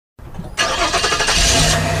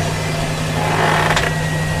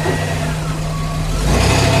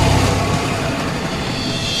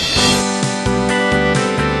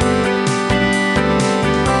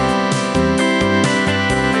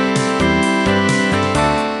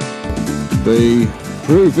The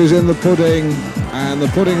proof is in the pudding, and the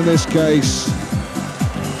pudding in this case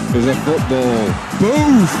is a football.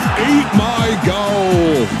 Booth, eat my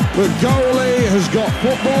goal! The goalie has got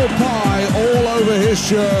football pie all over his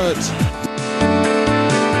shirt.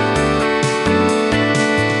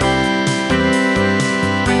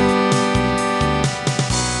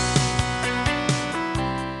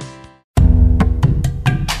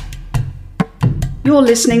 You're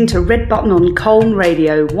listening to Red Button on Colne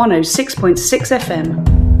Radio 106.6 FM.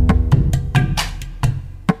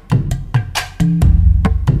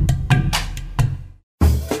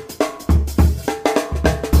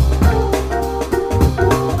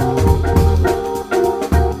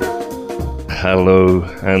 Hello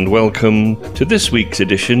and welcome to this week's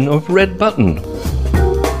edition of Red Button.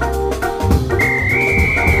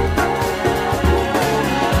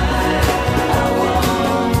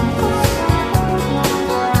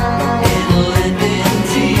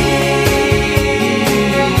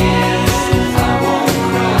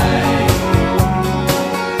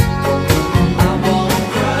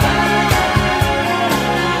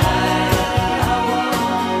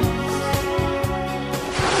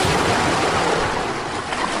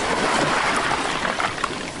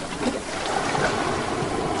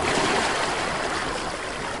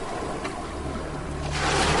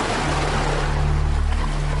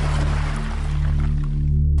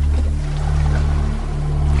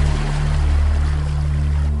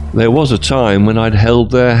 There was a time when I'd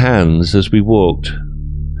held their hands as we walked.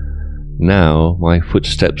 Now my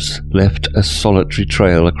footsteps left a solitary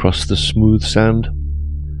trail across the smooth sand.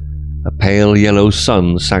 A pale yellow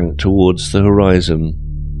sun sank towards the horizon.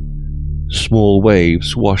 Small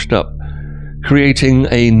waves washed up, creating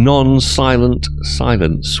a non-silent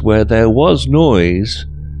silence where there was noise,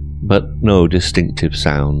 but no distinctive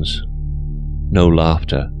sounds, no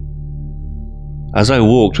laughter. As I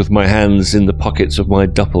walked with my hands in the pockets of my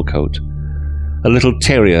duffel coat, a little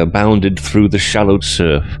terrier bounded through the shallow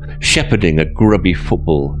surf, shepherding a grubby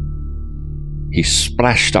football. He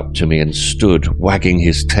splashed up to me and stood wagging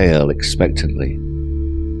his tail expectantly.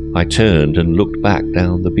 I turned and looked back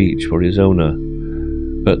down the beach for his owner,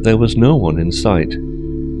 but there was no one in sight.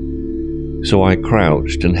 So I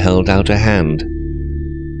crouched and held out a hand.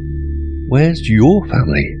 "Where's your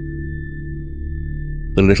family?"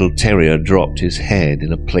 The little terrier dropped his head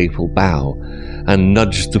in a playful bow and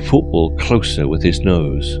nudged the football closer with his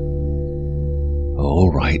nose.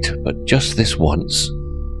 "All right, but just this once."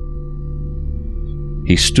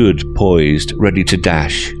 He stood poised, ready to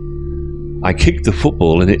dash. I kicked the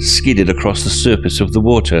football and it skidded across the surface of the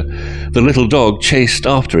water. The little dog chased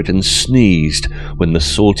after it and sneezed when the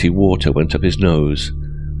salty water went up his nose.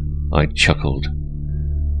 I chuckled.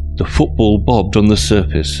 The football bobbed on the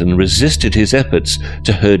surface and resisted his efforts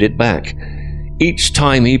to herd it back. Each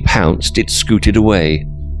time he pounced, it scooted away.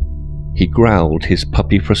 He growled his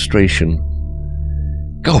puppy frustration.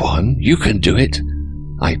 "Go on, you can do it."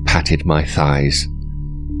 I patted my thighs.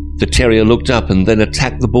 The terrier looked up and then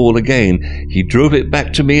attacked the ball again. He drove it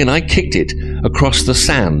back to me and I kicked it across the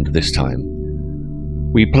sand this time.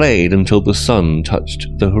 We played until the sun touched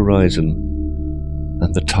the horizon,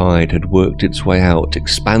 and the tide had worked its way out,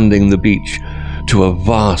 expanding the beach to a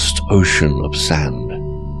vast ocean of sand.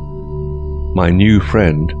 My new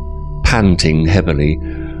friend, panting heavily,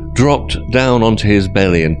 dropped down onto his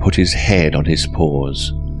belly and put his head on his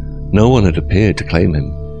paws. No one had appeared to claim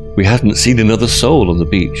him. We hadn't seen another soul on the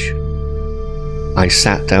beach. I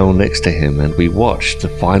sat down next to him and we watched the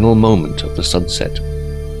final moment of the sunset.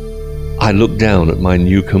 I looked down at my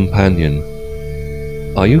new companion.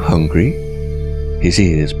 "Are you hungry?" His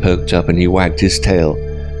ears perked up and he wagged his tail.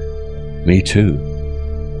 "Me too."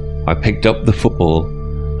 I picked up the football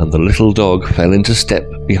and the little dog fell into step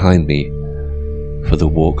behind me for the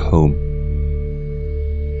walk home.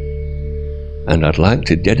 And I'd like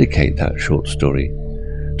to dedicate that short story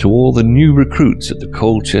to all the new recruits at the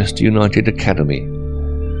Colchester United Academy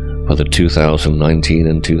for the 2019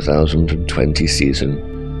 and 2020 season.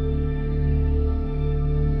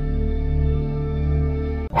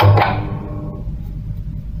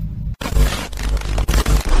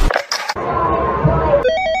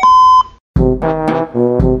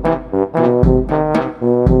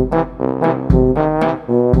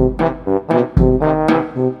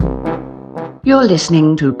 You're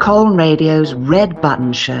listening to Colne Radio's Red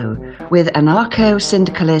Button Show with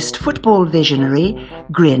anarcho-syndicalist football visionary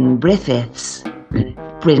Bryn Griffiths.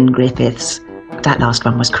 Bryn Griffiths. That last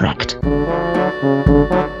one was correct.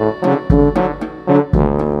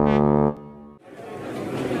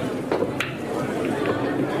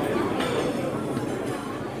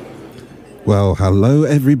 Well, hello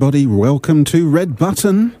everybody. Welcome to Red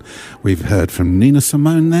Button. We've heard from Nina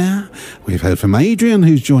Simone there. We've heard from Adrian,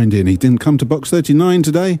 who's joined in. He didn't come to Box 39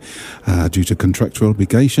 today due to contractual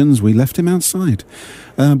obligations. We left him outside.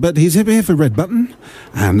 But he's here for Red Button.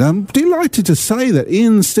 And I'm delighted to say that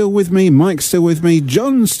Ian's still with me, Mike's still with me,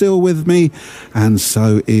 John's still with me, and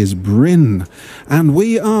so is Bryn. And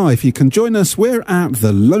we are, if you can join us, we're at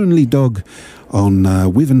the Lonely Dog on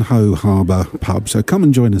Wivenhoe Harbour pub, so come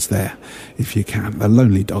and join us there if you can. The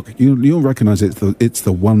Lonely Dog, you'll recognise it's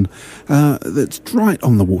the one that's right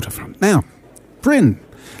on the waterfront. Now, Bryn,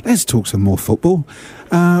 let's talk some more football.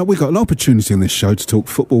 We've got an opportunity on this show to talk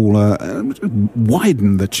football,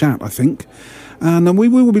 widen the chat, I think, and we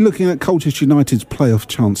will be looking at Colchester United's playoff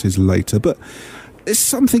chances later, but it's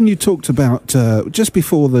something you talked about just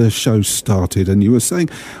before the show started, and you were saying,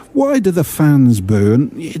 why do the fans boo?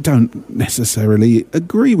 And you don't necessarily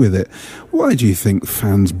agree with it. Why do you think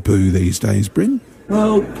fans boo these days, Bryn?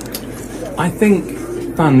 Well, I think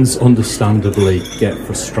fans understandably get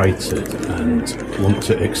frustrated and want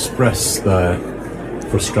to express their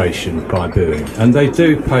frustration by booing, and they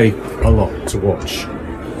do pay a lot to watch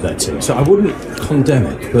their team. So I wouldn't condemn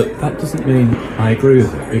it, but that doesn't mean I agree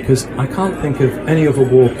with it, because I can't think of any other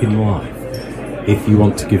walk in life, if you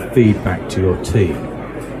want to give feedback to your team,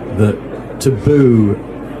 that to boo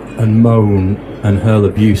and moan and hurl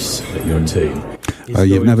abuse at your team.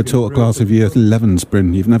 You've never taught a class of year 11s,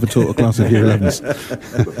 Bryn. You've never taught a class of year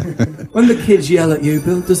 11s. When the kids yell at you,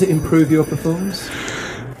 Bill, does it improve your performance?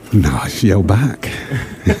 No, I yell back.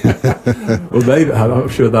 Well, maybe, I'm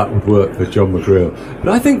sure that would work for John McGreal. But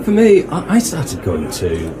I think for me, I started going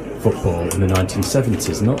to football in the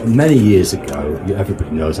 1970s, not many years ago.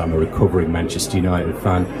 Everybody knows I'm a recovering Manchester United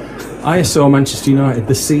fan. I saw Manchester United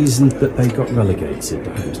the season that they got relegated.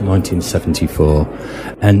 I think it was 1974.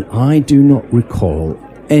 And I do not recall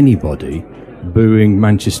anybody booing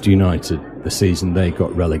Manchester United the season they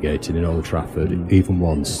got relegated in Old Trafford, even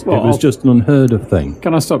once. Well, it was just an unheard of thing.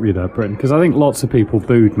 Can I stop you there, Bryn? Because I think lots of people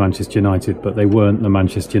booed Manchester United, but they weren't the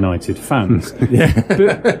Manchester United fans. Yeah.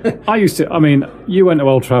 But you went to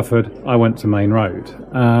Old Trafford, I went to Main Road,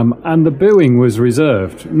 and the booing was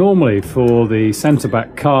reserved normally for the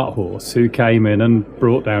centre-back cart horse who came in and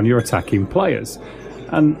brought down your attacking players.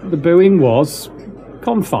 And the booing was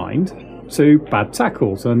confined to bad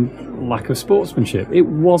tackles and lack of sportsmanship. It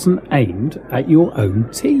wasn't aimed at your own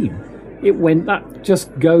team. That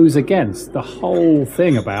just goes against the whole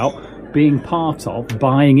thing about being part of,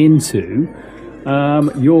 buying into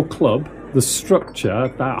your club, the structure,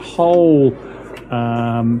 that whole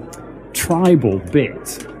tribal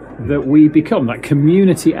bit that we become, that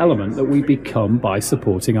community element that we become by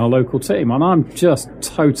supporting our local team. And I'm just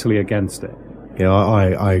totally against it. Yeah,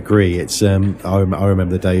 I agree. It's I remember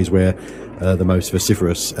the days where the most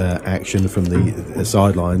vociferous action from the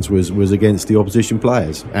sidelines was against the opposition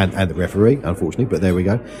players and the referee, unfortunately. But there we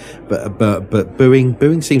go. But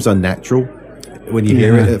booing seems unnatural when you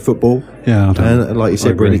hear it at football. Yeah, and like you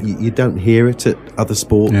said, Bryn, you don't hear it at other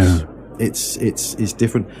sports. Yeah. It's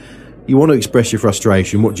different. You want to express your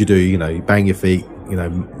frustration. What do? You bang your feet.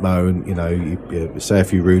 Moan. You say a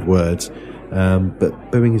few rude words.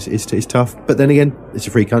 But booing is tough. But then again, it's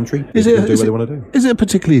a free country. People can do what they want to do. Is it a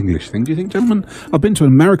particularly English thing, do you think, gentlemen? I've been to an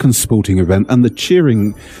American sporting event, and the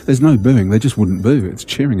cheering, there's no booing. They just wouldn't boo.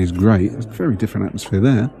 Cheering is great. It's a very different atmosphere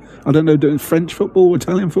there. I don't know, doing French football,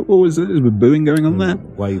 Italian football, is with booing going on there?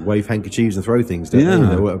 Wave handkerchiefs and throw things, don't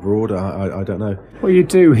they? Abroad, I don't know. Well, you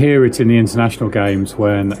do hear it in the international games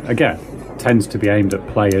when, again, tends to be aimed at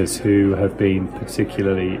players who have been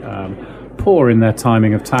particularly poor in their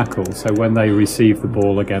timing of tackles. So when they receive the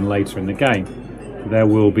ball again later in the game, there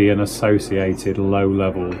will be an associated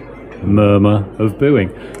low-level murmur of booing.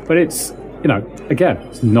 But it's, again,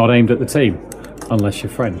 it's not aimed at the team. Unless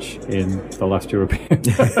you're French in the last European.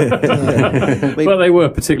 But they were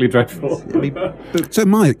particularly dreadful. So,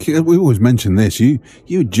 Mike, we always mention this. You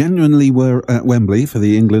genuinely were at Wembley for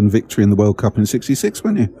the England victory in the World Cup in '66,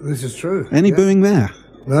 weren't you? This is true. Any booing there?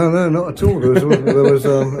 No, not at all. There was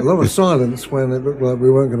a lot of silence when it looked like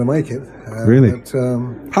we weren't going to make it. Really?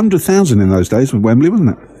 100,000 in those days with Wembley,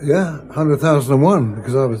 wasn't it? Yeah, 100,001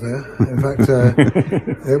 because I was there. In fact,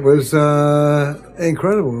 it was an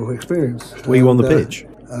incredible experience. Were you on the pitch?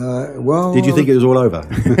 Well, Did you think it was all over?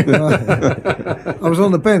 I was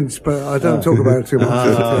on the bench, but I don't talk about it too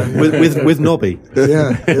much. with Nobby.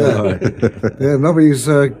 Yeah. Nobby's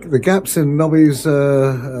the gaps in Nobby's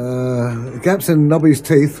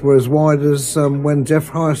teeth were as wide as when Jeff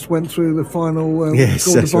Heist went through the final, Yes,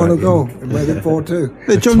 scored the that's final right. goal and made it 4-2.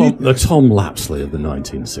 The Tom Lapsley of the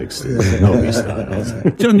 1960s. Nobby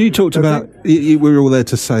style. John, you talked about we were all there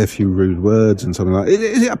to say a few rude words and something like that.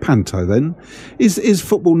 Is it a panto then? Is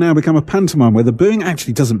football now become a pantomime where the booing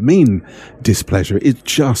actually doesn't mean displeasure? It's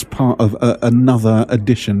just part of another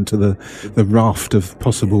addition to the raft of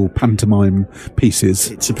possible pantomime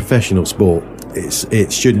pieces. It's a professional sport.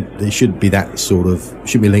 It shouldn't be that sort of,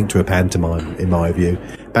 shouldn't be linked to a pantomime, in my view.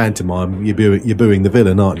 Pantomime, you're booing the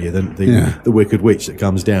villain, aren't you? The wicked witch that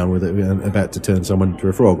comes down with it, about to turn someone into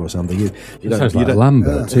a frog or something. You don't, Sounds you like don't,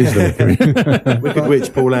 Lambert. He's the Wicked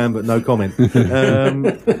Witch, Paul Lambert, no comment. For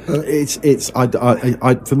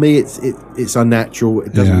me, it's unnatural.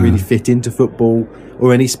 It doesn't really fit into football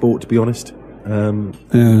or any sport, to be honest. But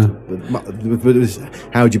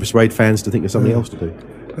how would you persuade fans to think of something else to do?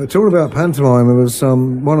 Talking about pantomime, it was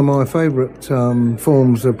one of my favourite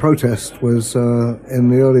forms of protest was in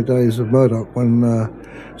the early days of Murdoch when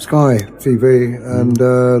Sky TV and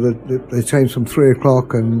they changed from 3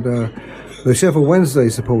 o'clock and the Sheffield Wednesday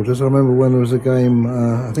supporters. I remember when there was a game,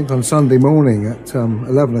 I think on Sunday morning at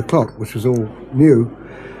 11 o'clock, which was all new.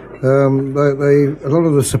 A lot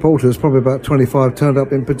of the supporters, probably about 25, turned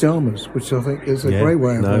up in pyjamas, which I think is a great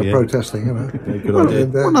way of protesting. You know, good idea.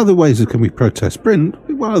 What other ways can we protest, Bryn?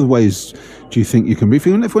 What other ways do you think you can be? If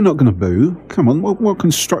we're not going to boo, come on, what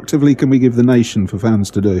constructively can we give the nation for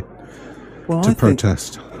fans to do to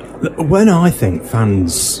protest? When I think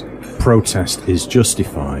fans' protest is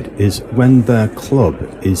justified is when their club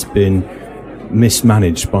is been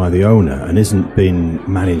mismanaged by the owner and isn't being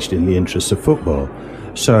managed in the interests of football.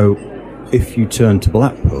 So if you turn to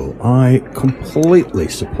Blackpool, I completely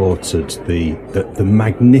supported the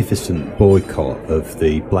magnificent boycott of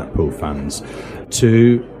the Blackpool fans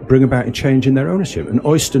to bring about a change in their ownership, and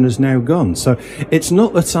Oyston has now gone. So it's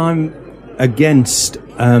not that I'm against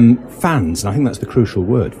fans, and I think that's the crucial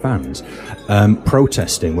word, fans,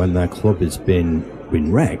 protesting when their club has been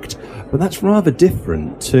wrecked, but that's rather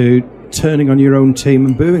different to turning on your own team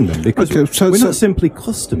and booing them, because we're not simply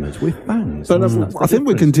customers, we're fans. But I think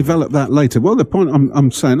we can develop that later. Well, the point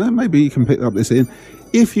I'm saying, maybe you can pick up this in,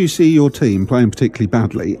 if you see your team playing particularly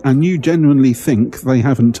badly and you genuinely think they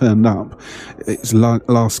haven't turned up, it's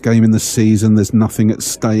last game in the season, there's nothing at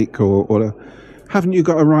stake, or haven't you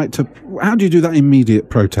got a right to... How do you do that immediate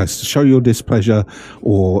protest? Show your displeasure,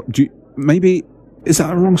 or do you, maybe... Is that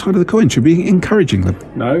the wrong side of the coin? Should we be encouraging them?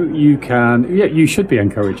 No, you can. Yeah, you should be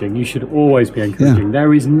encouraging. You should always be encouraging. Yeah.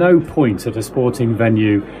 There is no point at a sporting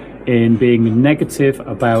venue in being negative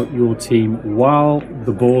about your team while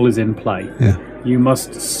the ball is in play. Yeah. You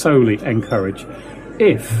must solely encourage.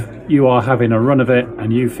 If you are having a run of it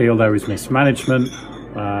and you feel there is mismanagement,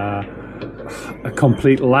 a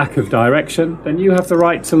complete lack of direction, then you have the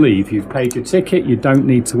right to leave. You've paid your ticket. You don't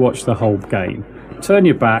need to watch the whole game. Turn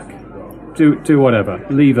your back. Do whatever.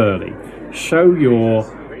 Leave early. Show your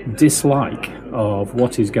dislike of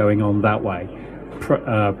what is going on that way.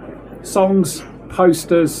 Songs,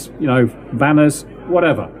 posters, banners,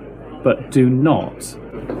 whatever. But do not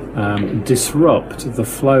disrupt the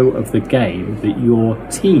flow of the game that your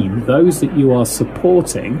team, those that you are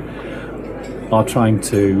supporting, are trying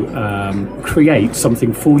to create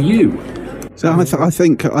something for you. So I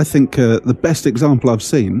think the best example I've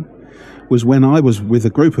seen was when I was with a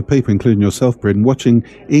group of people, including yourself, Bryn, watching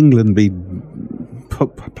England be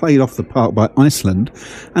played off the park by Iceland,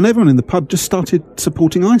 and everyone in the pub just started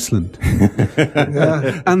supporting Iceland.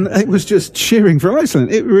 And it was just cheering for Iceland.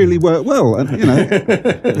 It really worked well, and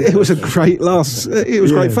it was a great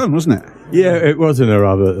great fun, wasn't it? Yeah, it was in a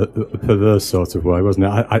rather perverse sort of way, wasn't it?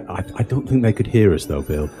 I don't think they could wear us though,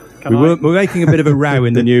 Bill. We're making a bit of a row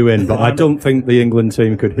in the new inn, but I don't think the England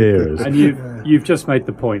team could hear us. And you've just made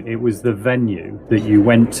the point. It was the venue that you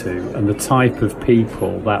went to and the type of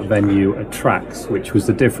people that venue attracts, which was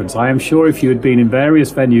the difference. I am sure if you had been in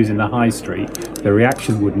various venues in the high street, the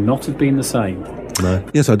reaction would not have been the same. No.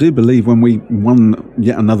 Yes, I do believe when we won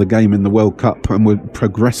yet another game in the World Cup and we're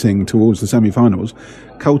progressing towards the semi-finals,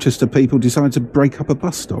 Colchester people decided to break up a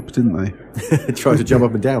bus stop, didn't they? Tried to jump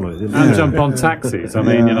up and down on it, didn't they? And jump on taxis. I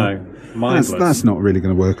mean, mindless. That's not really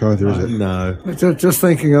going to work either, is it? No. Just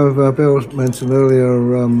thinking of Bill mentioned earlier,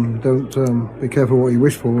 don't be careful what you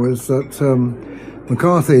wish for, is that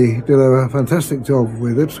McCarthy did a fantastic job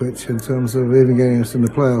with Ipswich in terms of even getting us in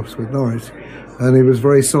the playoffs with Norwich. And he was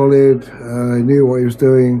very solid, he knew what he was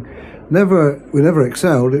doing. we never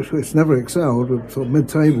excelled. It's never excelled. We're sort of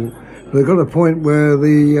mid-table. But they got a point where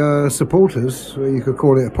the supporters, you could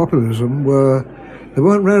call it a populism, they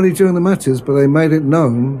weren't rowdy during the matches, but they made it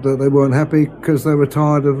known that they weren't happy because they were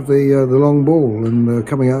tired of the long ball and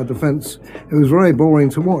coming out of defence. It was very boring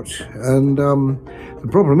to watch. And the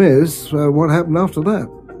problem is, what happened after that?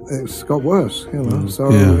 It's got worse, you know. So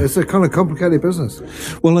it's a kind of complicated business.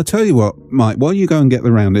 Well, I tell you what, Mike, while you go and get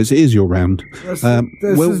the round, it is your round. This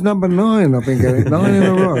is number 9 I've been getting. 9 in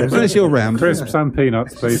a row. Well, it's your round. Crisps and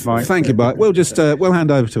peanuts, please, Mike. Thank you, Mike. We'll just we'll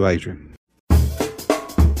hand over to Adrian.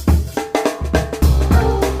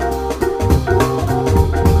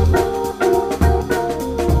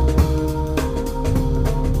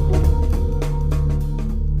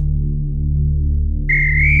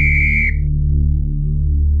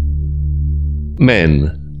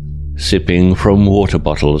 Men sipping from water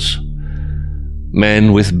bottles.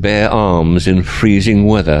 Men with bare arms in freezing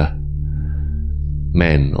weather.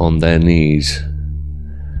 Men on their knees.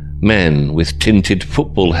 Men with tinted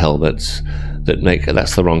football helmets that make...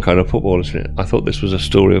 That's the wrong kind of football, isn't it? I thought this was a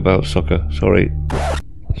story about soccer. Sorry.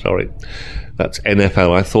 That's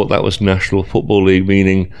NFL. I thought that was National Football League,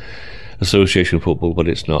 meaning association football, but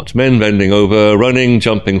it's not. Men bending over, running,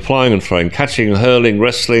 jumping, flying and throwing, catching, hurling,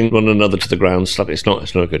 wrestling one another to the ground. Stuff. It's not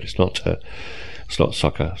good. It's not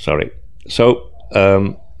soccer. Sorry. So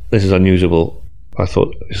this is unusable. I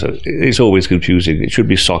thought it's always confusing. It should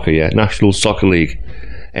be soccer, yeah. National Soccer League,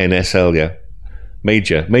 NSL, yeah.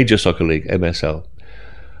 Major Soccer League, MSL.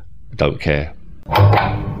 Don't care.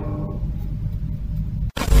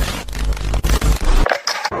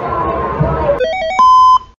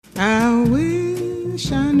 I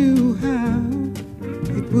wish I knew how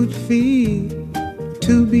it would feel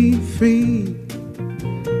to be free.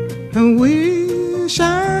 I wish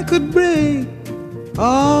I could break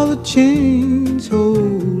all the chains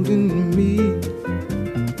holding me.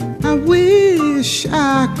 I wish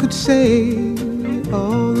I could say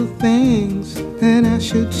all the things that I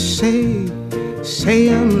should say. Say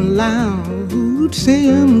them loud, say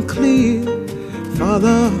them clear, for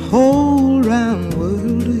the whole round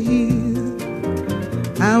world to hear.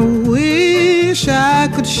 I wish I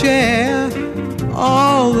could share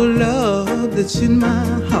all the love that's in my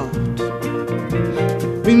heart.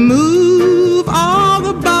 Remove all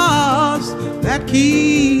the bars that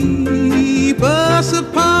keep us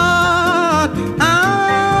apart.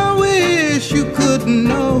 I wish you could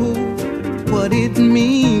know what it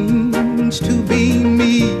means to be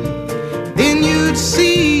me. Then you'd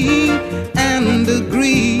see and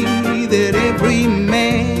agree that every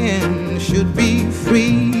man should be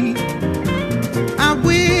free. I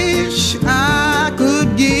wish I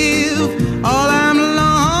could give all I'm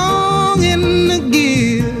longing to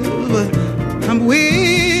give. I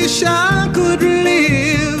wish I could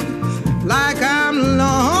live like I'm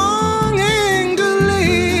longing to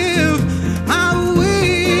live. I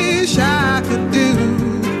wish I could do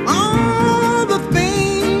all the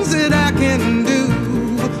things that I can do,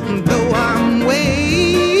 though I'm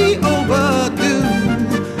way overdue.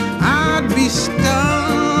 I'd be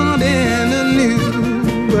starting anew.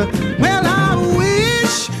 Well, I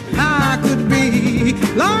wish I could be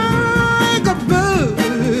like a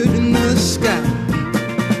bird in the sky.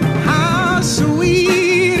 How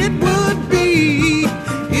sweet it would be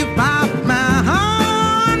if by my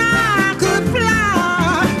heart I could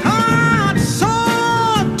fly. I'd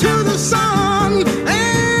soar to the sun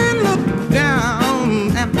and look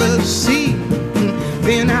down at the sea.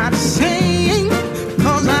 Then I'd sing,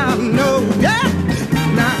 'cause I know, yeah.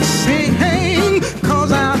 Not sing,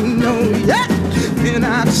 'cause I know, yeah. Then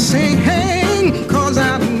I'd sing, 'cause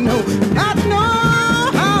I know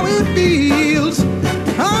how it feels.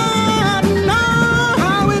 I know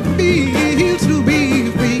how it feels to be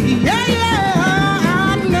free. Yeah, yeah,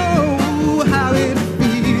 I know how it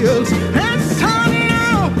feels. Yes, I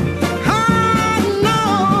know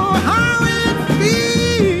how it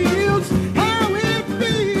feels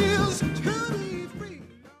to be free.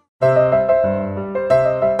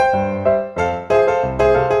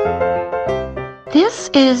 This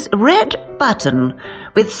is Red Button,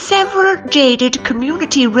 with several jaded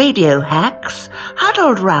community radio hacks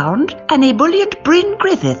huddled round an ebullient Bryn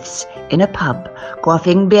Griffiths in a pub,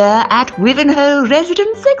 quaffing beer at Wivenhoe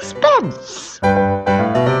residents' expense.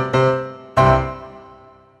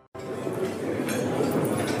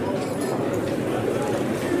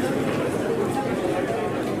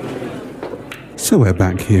 So we're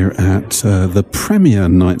back here at the premier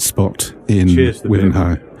night spot in Cheers to the beer.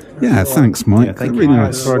 Wivenhoe. Yeah, thanks, Mike. Yeah, thank Really you.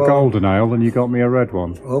 nice. For a golden ale, and you got me a red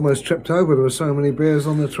one. Almost tripped over. There were so many beers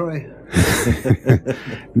on the tray.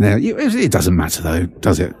 Now, it doesn't matter though,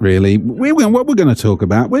 does it? Really, what we're going to talk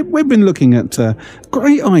about. We've been looking at a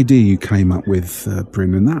great idea you came up with,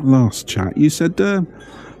 Bryn, in that last chat. You said,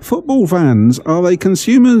 football fans, are they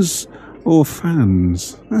consumers or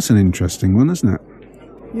fans? That's an interesting one, isn't it?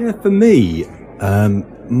 Yeah, for me,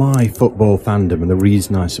 my football fandom and the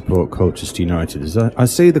reason I support Colchester United is I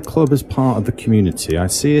see the club as part of the community. I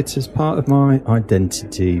see it as part of my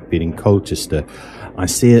identity being in Colchester. I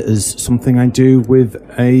see it as something I do with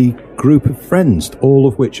a group of friends, all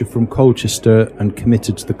of which are from Colchester and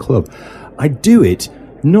committed to the club. I do it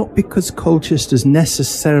not because Colchester's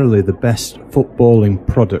necessarily the best footballing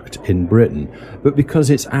product in Britain, but because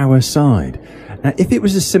it's our side. Now, if it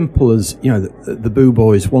was as simple as, the Boo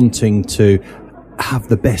Boys wanting to have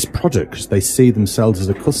the best product because they see themselves as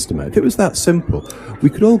a customer, if it was that simple, we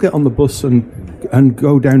could all get on the bus and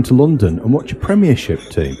go down to London and watch a Premiership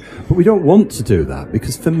team. But we don't want to do that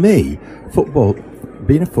because for me,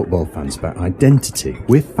 being a football fan is about identity.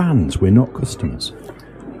 We're fans, we're not customers.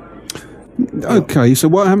 Okay, so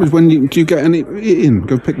what happens when do you get any in?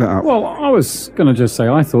 Go pick that up. Well, I was going to just say,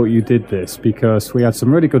 I thought you did this because we had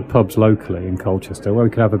some really good pubs locally in Colchester where we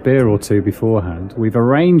could have a beer or two beforehand. We've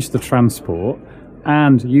arranged the transport,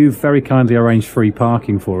 and you've very kindly arranged free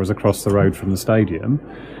parking for us across the road from the stadium.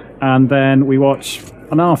 And then we watch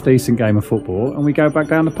an half-decent game of football and we go back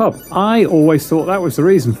down the pub. I always thought that was the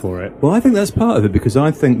reason for it. Well, I think that's part of it because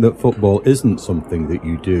I think that football isn't something that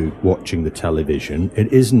you do watching the television.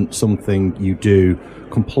 It isn't something you do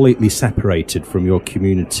completely separated from your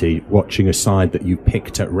community, watching a side that you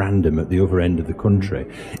picked at random at the other end of the country.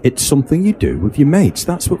 It's something you do with your mates.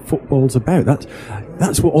 That's what football's about.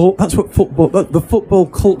 That's what football. The football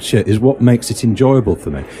culture is what makes it enjoyable for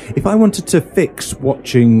me. If I wanted to fix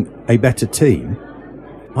watching a better team,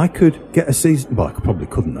 I could get a season. Well, I probably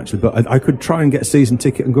couldn't actually, but I could try and get a season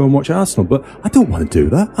ticket and go and watch Arsenal. But I don't want to do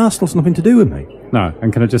that. Arsenal's nothing to do with me. No,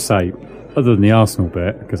 and can I just say, other than the Arsenal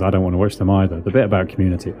bit, because I don't want to watch them either, the bit about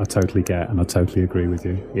community, I totally get and I totally agree with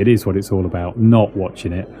you. It is what it's all about, not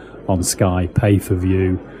watching it on Sky,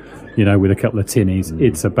 pay-for-view, with a couple of tinnies.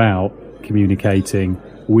 It's about communicating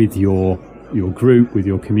with your group, with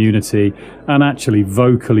your community, and actually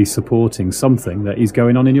vocally supporting something that is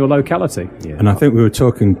going on in your locality. Yeah. And I think we were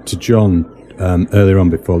talking to John earlier on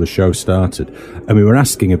before the show started, and we were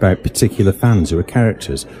asking about particular fans who are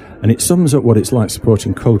characters, and it sums up what it's like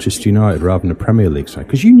supporting Colchester United rather than a Premier League side,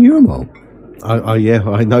 because you knew them all. Yeah,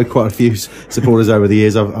 I know quite a few supporters over the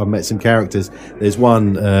years. I've met some characters. There's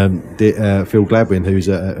one, Phil Gladwin, who's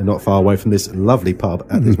not far away from this lovely pub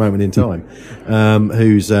at this moment in time,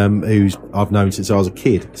 who's I've known since I was a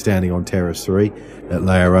kid, standing on Terrace 3 at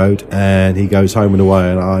Layer Road, and he goes home and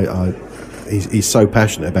away, and he's so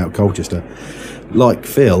passionate about Colchester. Like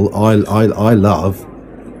Phil, I love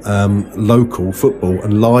local football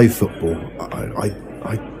and live football.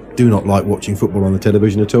 I do not like watching football on the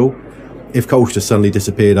television at all. If Colchester suddenly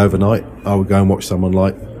disappeared overnight, I would go and watch someone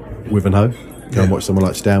like Wivenhoe, go and watch someone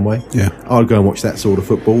like Stanway. Yeah. I'd go and watch that sort of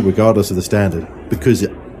football, regardless of the standard, because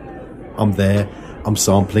I'm there, I'm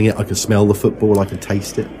sampling it, I can smell the football, I can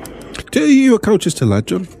taste it. Do you a Colchester lad,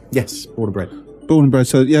 John? Yes, born and bred. Born and bred.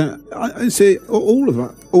 So yeah, I see. All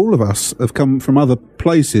of us have come from other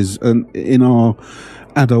places and in our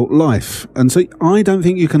adult life, and so I don't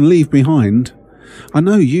think you can leave behind. I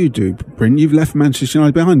know you do, Bryn. You've left Manchester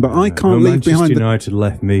United behind, but I can't leave behind. Manchester United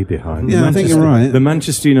left me behind. Yeah, I think you're right. The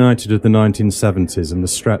Manchester United of the 1970s and the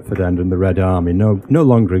Stretford End and the Red Army no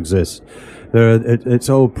longer exist. It's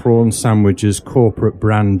old prawn sandwiches, corporate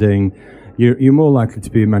branding. You're more likely to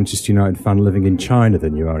be a Manchester United fan living in China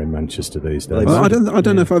than you are in Manchester these days. Well, I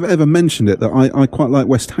don't know if I've ever mentioned it that I quite like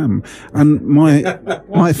West Ham, and my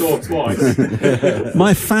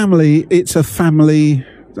family. It's a family.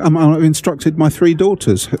 I've instructed my 3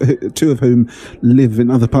 daughters, 2 of whom live in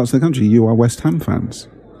other parts of the country. You are West Ham fans.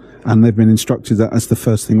 And they've been instructed that as the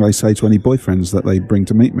first thing they say to any boyfriends that they bring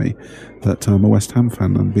to meet me, that I'm a West Ham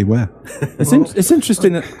fan, and beware. It's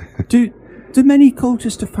interesting that... Do many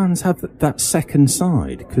Colchester fans have that second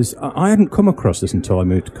side? Because I hadn't come across this until I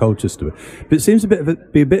moved to Colchester. But it seems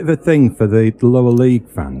be a bit of a thing for the lower league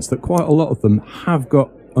fans, that quite a lot of them have got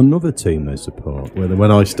another team they support. When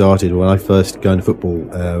I first going to football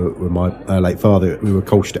with my late father, we were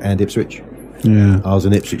Colchester and Ipswich. Yeah, I was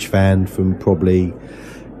an Ipswich fan from probably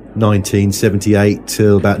 1978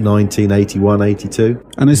 till about 1981, 82.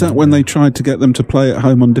 And is that when they tried to get them to play at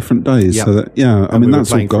home on different days? Yeah. So that, yeah, I And mean, we were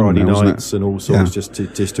that's all playing gone Friday now, isn't nights it? and all sorts Yeah.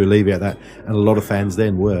 just to alleviate that. And a lot of fans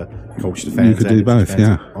then were Colchester fans. You could and do both, Ipswich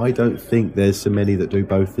fans. yeah. I don't think there's so many that do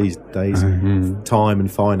both these days. Time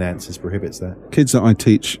and finances prohibits that. Kids that I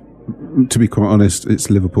teach, to be quite honest, it's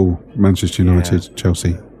Liverpool, Manchester United,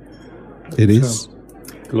 Chelsea. It is.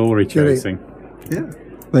 Glory chasing. Yeah.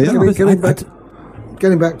 They are.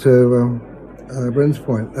 Getting back to Bryn's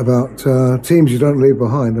point about teams you don't leave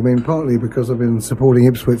behind. I mean, partly because I've been supporting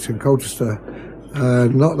Ipswich and Colchester.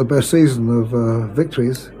 Not the best season of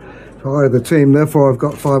victories for either team. Therefore, I've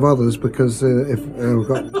got 5 others because if I've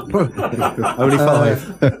got Only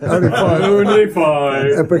 5. Only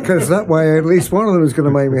 5. because that way at least one of them is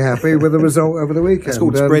going to make me happy with the result over the weekend. It's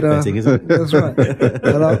called spread betting, isn't it? That's right.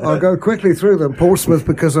 And I'll go quickly through them. Portsmouth,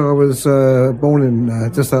 because I was born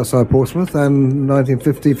in just outside Portsmouth, and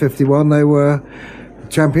 1950-51 they were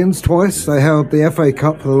champions twice. They held the FA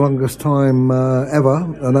Cup for the longest time ever,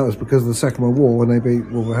 and that was because of the Second World War when they beat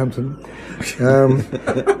Wolverhampton.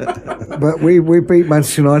 But we beat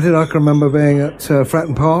Manchester United. I can remember being at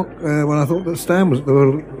Fratton Park when I thought that there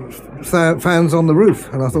were fans on the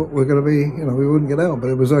roof, and I thought we were going to be, we wouldn't get out, but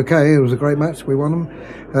it was okay. It was a great match. We won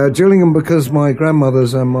them. Gillingham, because my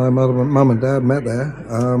grandmothers and my mum and dad met there.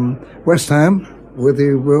 West Ham, with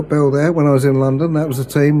the Wilt Bill there when I was in London. That was a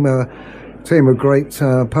team of great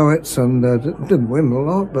poets, and didn't win a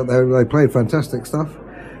lot, but they played fantastic stuff.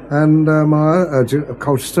 And my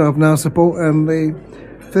Colchester I've now support, and the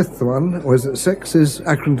 5th one, or is it 6, is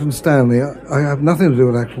Accrington Stanley. I have nothing to do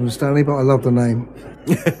with Accrington Stanley, but I love the name.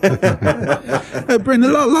 Bryn, the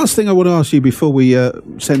last thing I want to ask you before we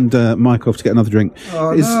send Mike off to get another drink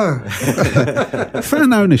is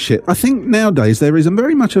fan ownership. I think nowadays there is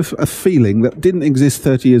very much a feeling that didn't exist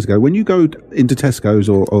 30 years ago. When you go into Tesco's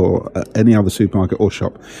or any other supermarket or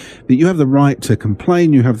shop, that you have the right to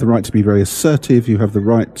complain, you have the right to be very assertive, you have the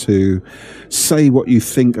right to say what you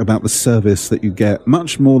think about the service that you get,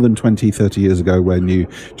 much more than 20, 30 years ago when you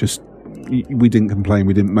just... We didn't complain.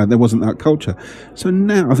 There wasn't that culture. So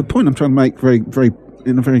now, the point I'm trying to make, very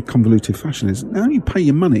in a very convoluted fashion, is now you pay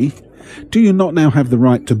your money. Do you not now have the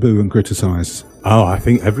right to boo and criticise? Oh, I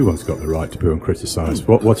think everyone's got the right to boo and criticise.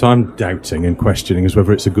 What I'm doubting and questioning is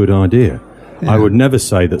whether it's a good idea. Yeah. I would never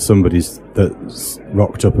say that that's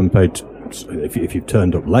rocked up and paid. If you've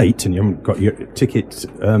turned up late and you haven't got your ticket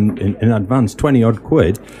in advance, 20 odd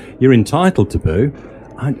quid, you're entitled to boo.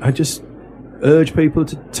 I just urge people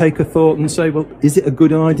to take a thought and say, well, is it a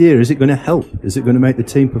good idea? Is it going to help? Is it going to make the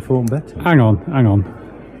team perform better? Hang on.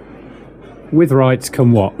 With rights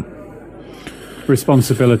come what?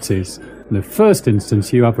 Responsibilities. In the first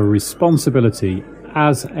instance, you have a responsibility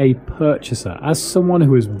as a purchaser, as someone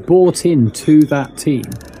who has bought into that team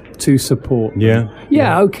to support them.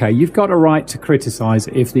 Yeah, okay, you've got a right to criticise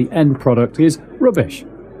if the end product is rubbish.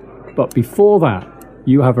 But before that,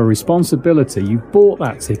 you have a responsibility. You've bought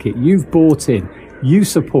that ticket. You've bought in. You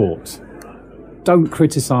support. Don't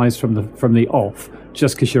criticise from the off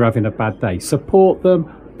just because you're having a bad day. Support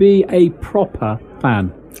them. Be a proper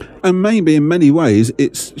fan. And maybe in many ways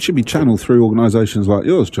it should be channeled through organisations like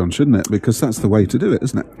yours, John, shouldn't it? Because that's the way to do it,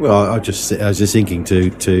 isn't it? Well, I was just thinking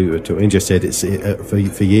to what Ian just said. It's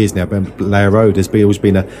for years now. Layer Road, there's always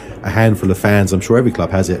been a handful of fans. I'm sure every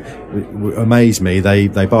club has it. Amaze me. They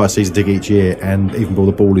buy a season ticket each year, and even before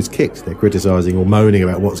the ball is kicked, they're criticising or moaning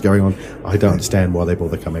about what's going on. I don't understand why they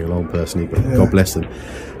bother coming along personally, but God bless them.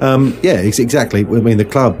 Exactly. I mean, the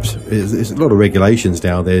clubs. There's a lot of regulations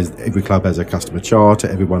now. Every club has a customer charter.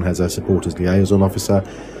 Everyone has a supporters liaison officer.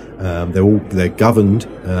 They're governed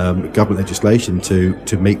government legislation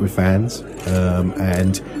to meet with fans,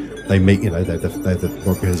 and they meet. They're the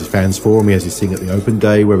Rock has his fans forum. He has his thing at the open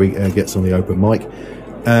day where he gets on the open mic.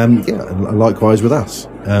 And likewise with us,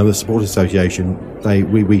 the supporters association.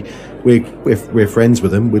 We're friends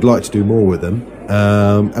with them. We'd like to do more with them,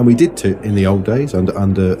 and we did in the old days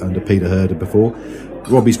under Peter Hurd and before.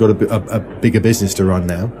 Robbie's got a bigger business to run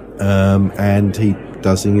now, and he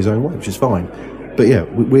does things his own way, which is fine. But yeah,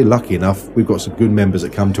 we're lucky enough. We've got some good members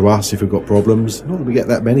that come to us if we've got problems. Not that we get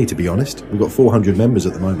that many, to be honest. We've got 400 members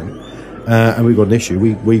at the moment, and we've got an issue.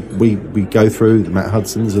 We go through the Matt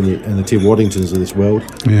Hudsons and the Tim Waddingtons of this world,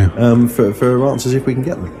 for answers if we can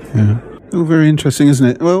get them. Yeah, all very interesting, isn't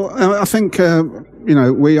it? Well, I think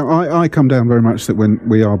I come down very much that when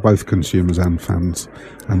we are both consumers and fans,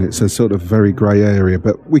 and it's a sort of very grey area,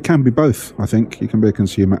 but we can be both. I think you can be a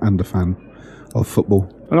consumer and a fan of football.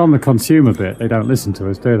 But on the consumer bit, they don't listen to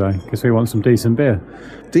us, do they? Because we want some decent beer.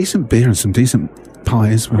 Decent beer and some decent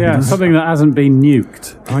pies. Yeah, something that hasn't been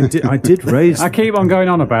nuked. I did raise. I keep on going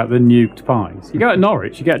on about the nuked pies. You go to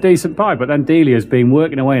Norwich, you get decent pie, but then Delia's been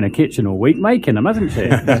working away in a kitchen all week making them, hasn't she?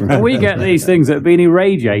 And we get these things that have been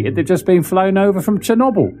irradiated, they've just been flown over from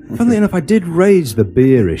Chernobyl. Funnily enough, I did raise the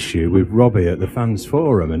beer issue with Robbie at the Fans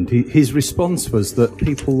Forum, and his response was that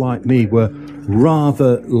people like me were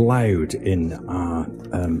rather loud in our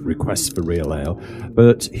requests for real ale,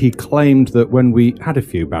 but he claimed that when we had a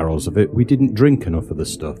few barrels of it, we didn't drink enough of the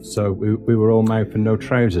stuff, so we were all mouth and no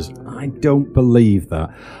trousers. I don't believe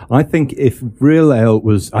that. I think if real ale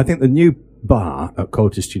I think the new bar at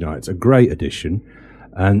Colchester United's a great addition,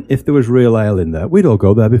 and if there was real ale in there, we'd all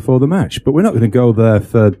go there before the match, but we're not going to go there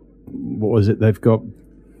for, what was it, they've got...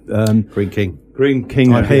 Green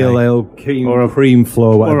King, Pale Ale, or a Cream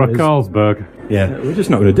Floor, whatever or a Carlsberg. Yeah, we're just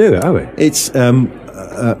not going to do it, are we?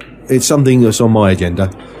 It's something that's on my agenda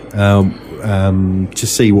to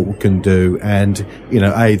see what we can do. And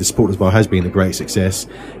the Supporters Bar has been a great success.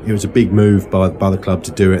 It was a big move by the club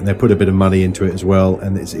to do it, and they put a bit of money into it as well.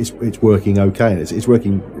 And it's working okay. It's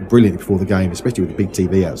working brilliantly before the game, especially with the big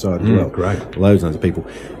TV outside as well. Great, loads of people.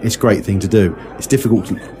 It's a great thing to do. It's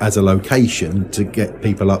difficult as a location to get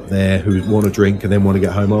people up there who want to drink and then want to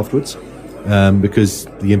get home afterwards. Because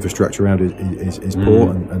the infrastructure around it is poor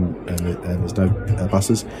and there's no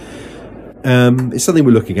buses. It's something we're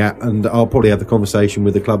looking at, and I'll probably have the conversation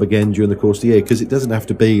with the club again during the course of the year, because it doesn't have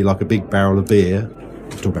to be like a big barrel of beer.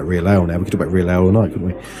 Let's talk about real ale now. We could talk about real ale all night, couldn't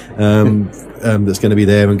we? That's going to be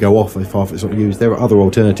there and go off if half it's not used. There are other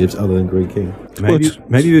alternatives other than Green King.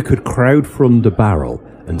 Maybe we could crowdfund a barrel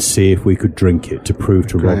and see if we could drink it to prove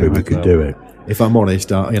to Robbie we could do it. If I'm honest,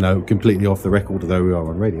 completely off the record, although we are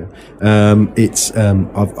on radio,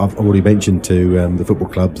 I've already mentioned to the football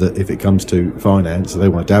club that if it comes to finance, they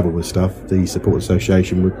want to dabble with stuff, the Support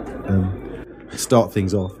Association would start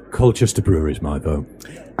things off. Colchester Brewery's my vote.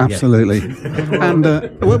 Absolutely. And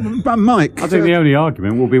Mike, I think the only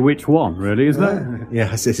argument will be which one, really, isn't it? Yeah,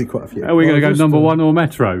 I see quite a few. Are we going to go number one or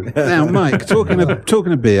Metro? Now, Mike, talking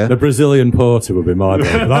of beer, the Brazilian Porter would be my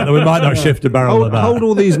vote. We might not shift a barrel of that. Hold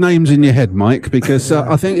all these names in your head, Mike, because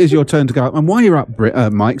I think it's your turn to go up. And while you're up,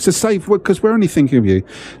 Mike, so save, because we're only thinking of you,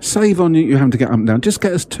 save on you having to get up and down. Just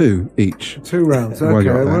get us 2 each. 2 rounds. Okay.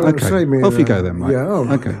 Okay. Save me Off you go then, Mike. Yeah.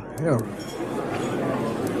 Okay. Yeah.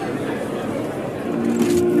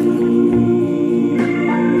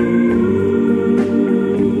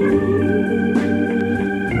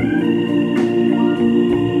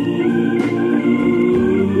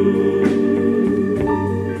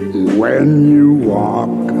 When you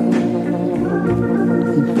walk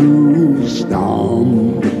through the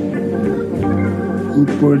storm,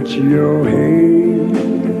 put your head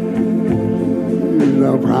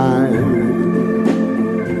up high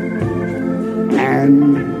and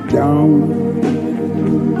don't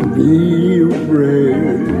be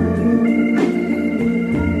afraid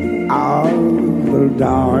of the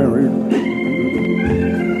dark.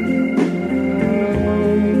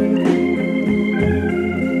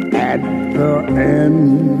 The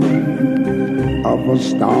end of a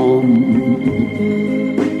storm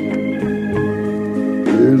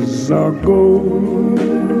is a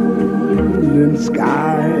golden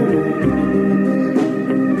sky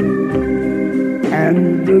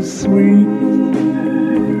and the sweet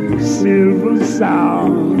silver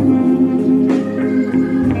sound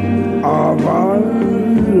of a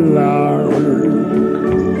lark.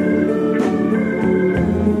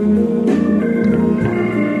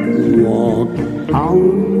 Walk on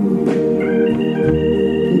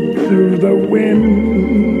through the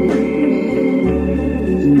wind,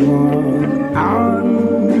 walk on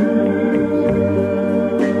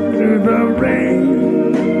through the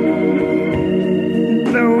rain,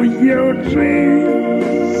 though your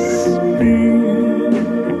dreams be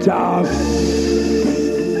tossed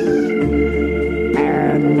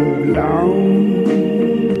and blown.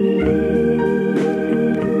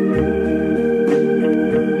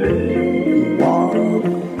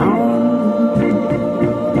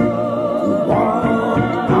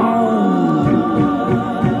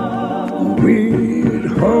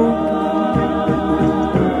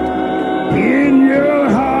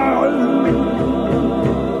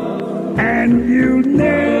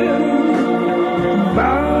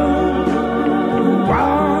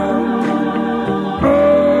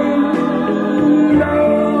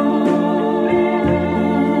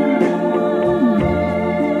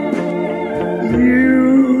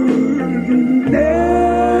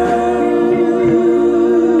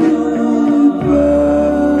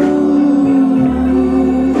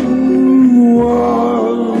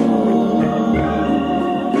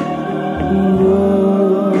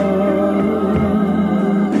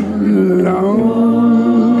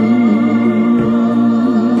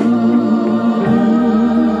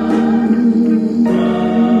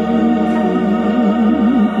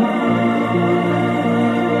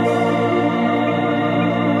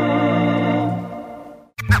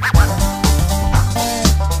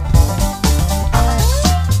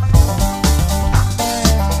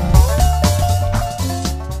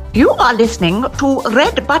 You are listening to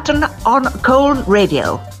Red Button on Colne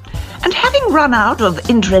Radio. And having run out of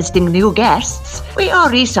interesting new guests, we are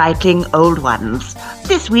recycling old ones.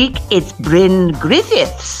 This week it's Bryn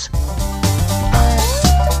Griffiths.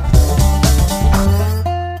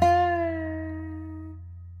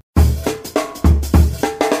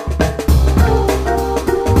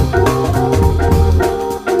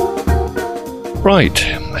 Right,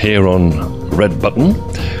 here on Red Button,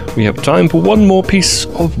 we have time for one more piece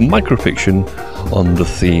of microfiction on the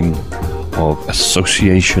theme of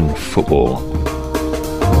association football.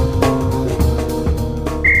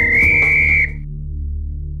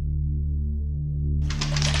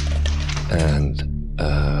 And,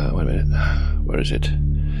 wait a minute, where is it?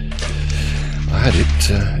 I had it,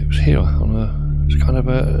 it was here on a, it's kind of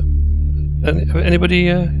a, anybody,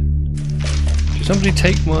 did somebody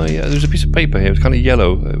take my, there's a piece of paper here, it was kind of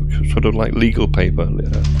yellow, sort of like legal paper,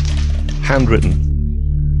 handwritten.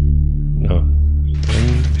 No.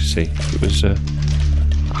 Let me see. It was, oh,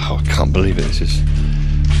 I can't believe it, this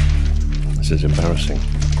is embarrassing.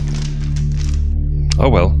 Oh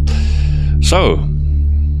well. So,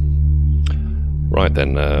 right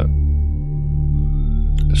then,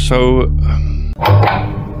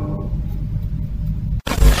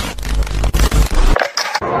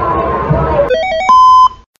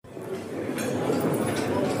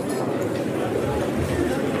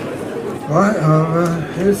 Right,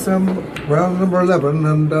 here's round number 11,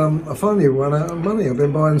 and I finally run out of money. I've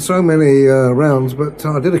been buying so many rounds, but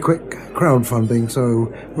I did a quick crowdfunding,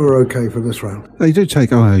 so we're okay for this round. They do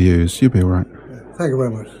take IOUs, you'll be all right. Thank you very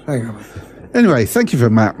much. Thank you very much. Anyway, thank you for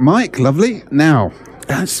that, Mike. Lovely. Now,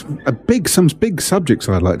 that's some big subjects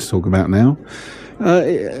I'd like to talk about now.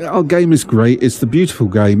 Our game is great. It's the beautiful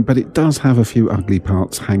game, but it does have a few ugly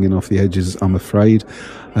parts hanging off the edges, I'm afraid.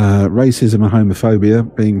 Racism and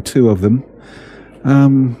homophobia being two of them.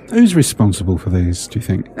 Who's responsible for these, do you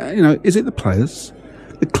think? Is it the players,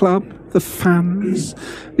 the club, the fans,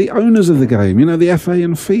 the owners of the game, the FA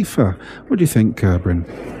and FIFA? What do you think, Bryn?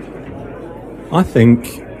 I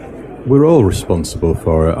think we're all responsible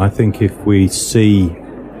for it. I think if we see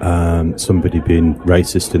somebody being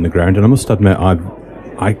racist in the ground, and I must admit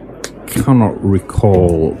I cannot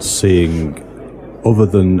recall seeing, other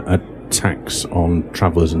than attacks on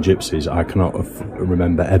travellers and gypsies, I cannot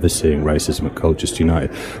remember ever seeing racism at Colchester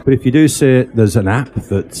United. But if you do see it, there's an app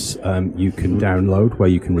that you can download where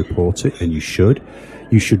you can report it, and you should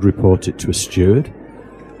report it to a steward.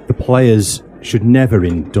 The players should never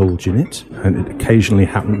indulge in it, and it occasionally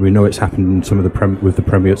happens. We know it's happened in some of the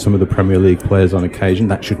Premier League players on occasion.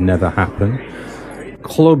 That should never happen.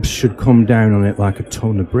 Clubs should come down on it like a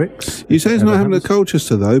ton of bricks. You say it's not happening at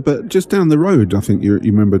Colchester though, but just down the road, I think you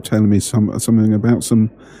remember telling me something about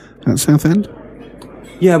some at Southend.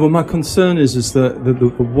 Yeah, well, my concern is that the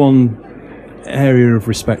one area of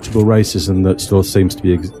respectable racism that still seems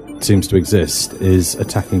to exist is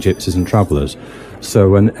attacking gypsies and travellers. So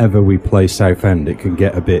whenever we play Southend, it can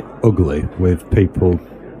get a bit ugly with people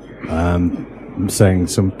saying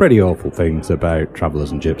some pretty awful things about travellers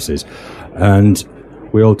and gypsies. And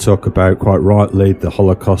we all talk about, quite rightly, the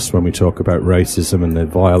Holocaust when we talk about racism and the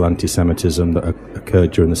vile anti-Semitism that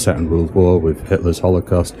occurred during the Second World War with Hitler's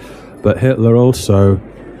Holocaust. But Hitler also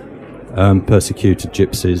persecuted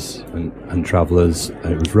gypsies and travellers.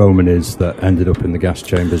 It was Romanis that ended up in the gas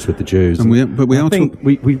chambers with the Jews.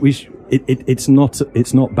 It's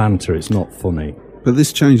not banter. It's not funny. But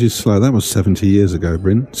this change is slow. That was 70 years ago,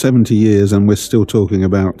 Bryn. 70 years, and we're still talking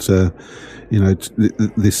about,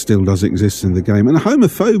 this still does exist in the game. And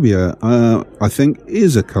homophobia, I think,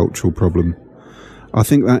 is a cultural problem. I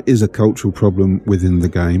think that is a cultural problem within the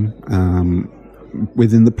game,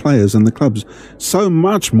 within the players and the clubs, so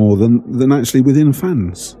much more than actually within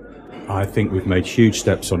fans. I think we've made huge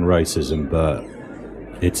steps on racism, but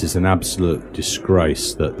it is an absolute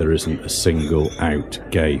disgrace that there isn't a single out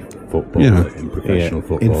gay footballer in professional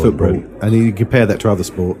football. In football, and you compare that to other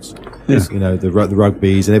sports. Yeah. The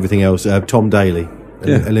rugbies and everything else. Tom Daly,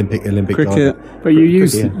 Olympic cricket. But you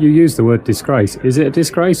use the word disgrace. Is it a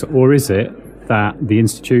disgrace, or is it that the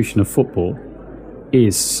institution of football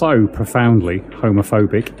is so profoundly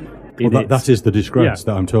homophobic? Well, that is the disgrace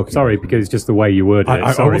that I'm talking about. Sorry, because it's just the way you worded it.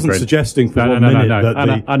 I wasn't suggesting for 1 minute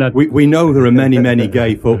that we know there are many, many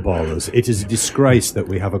gay footballers. It is a disgrace that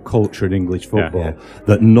we have a culture in English football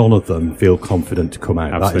that none of them feel confident to come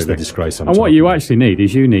out. Absolutely. That is the disgrace I'm talking about. And what you actually need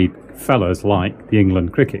is fellas like the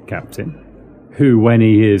England cricket captain, who, when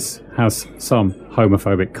he has some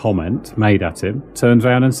homophobic comment made at him, turns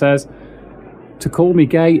around and says, "To call me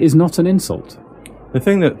gay is not an insult." The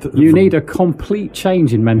thing that you need a complete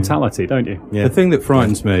change in mentality, don't you? Yeah. The thing that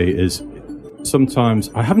frightens me is sometimes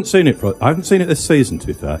I haven't seen it this season, to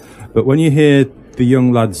be fair. But when you hear the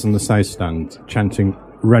young lads on the south stand chanting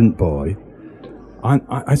 "Rent Boy,"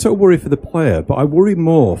 I sort of worry for the player, but I worry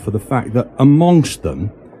more for the fact that amongst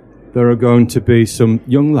them there are going to be some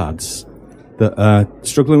young lads that are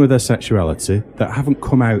struggling with their sexuality, that haven't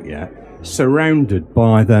come out yet, surrounded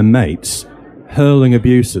by their mates, hurling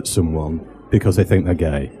abuse at someone because they think they're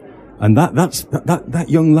gay. And that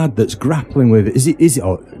young lad that's grappling with, is it,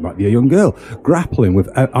 or it might be a young girl, grappling with,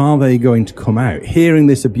 are they going to come out, hearing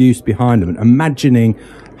this abuse behind them and imagining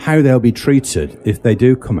how they'll be treated if they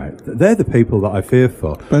do come out. They're the people that I fear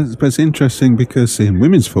for. But it's interesting because in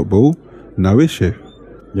women's football, no issue.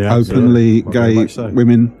 Yeah, openly absolutely. gay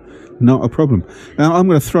women, not a problem. Now, I'm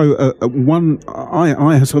going to throw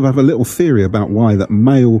I sort of have a little theory about why that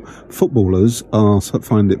male footballers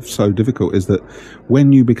find it so difficult, is that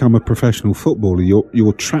when you become a professional footballer,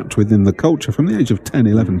 you're trapped within the culture from the age of 10,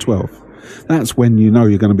 11, 12. That's when you know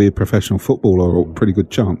you're going to be a professional footballer, or a pretty good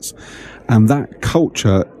chance. And that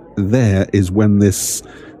culture there is when this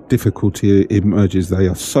difficulty emerges. They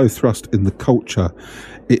are so thrust in the culture.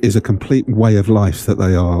 It is a complete way of life that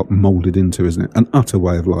they are moulded into, isn't it? An utter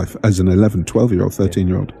way of life as an 11, 12-year-old,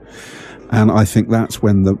 13-year-old. And I think that's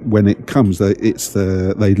when it comes, they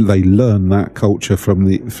learn that culture from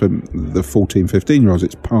the 14, 15-year-olds.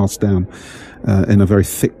 It's passed down in a very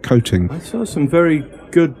thick coating. I saw some very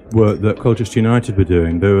good work that Colchester United were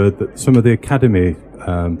doing. There were some of the academy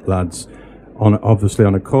lads obviously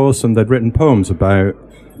on a course, and they'd written poems about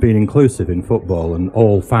being inclusive in football and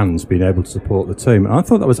all fans being able to support the team. And I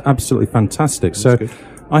thought that was absolutely fantastic. So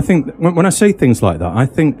I think when I see things like that, I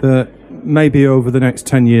think that maybe over the next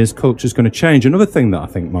 10 years, culture's going to change. Another thing that I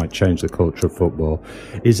think might change the culture of football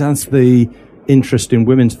is as the interest in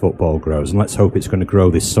women's football grows, and let's hope it's going to grow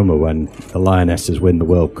this summer when the Lionesses win the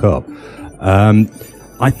World Cup.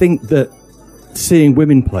 I think that seeing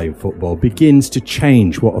women playing football begins to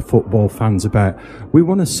change what a football fan's about. We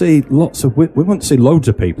want to see loads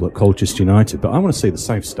of people at Colchester United, but I want to see the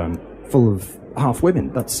south stand full of half women.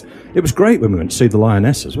 It was great when we went to see the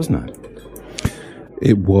Lionesses, wasn't it?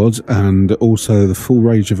 It was, and also the full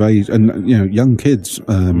range of age, and young kids,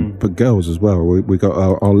 but girls as well. We got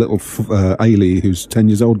our little Ailey, who's 10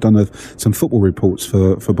 years old, done some football reports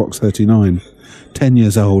for Box 39. 10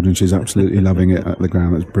 years old, and she's absolutely loving it at the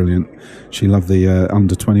ground. It's brilliant. She loved the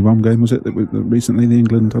under 21 game, was it? That recently, the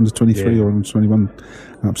England under 23 or under 21.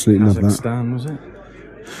 Absolutely loved that. Kazakhstan, was it?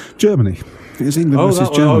 Germany. It was England versus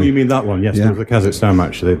Germany. Oh, you mean that one? Yes, Yeah. the Kazakhstan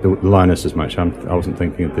match, the Lionesses match. I wasn't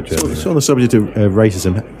thinking of the Germany. So on the subject of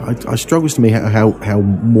racism, I struggles to me how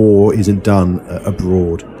more isn't done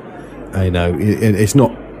abroad. It's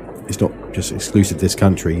not just exclusive to this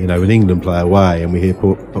country. When England play away and we hear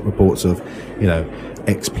reports of,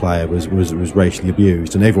 ex-player was racially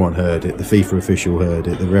abused, and everyone heard it, the FIFA official heard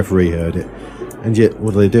it, the referee heard it, and yet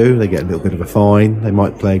what do? They get a little bit of a fine. They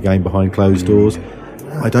might play a game behind closed doors.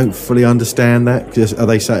 I don't fully understand that. Are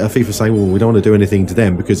FIFA saying, well, we don't want to do anything to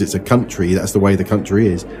them because it's a country, that's the way the country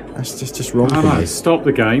is? That's just wrong for me. Stop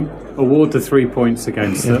the game, award the 3 points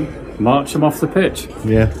against them, march them off the pitch.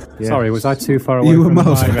 Yeah. Sorry, was I too far away You were from the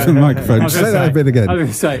miles away mic? from the microphone. Say that a bit again. I was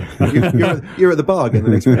going to say, You're at the bar again the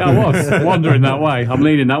next week. I was wandering that way. I'm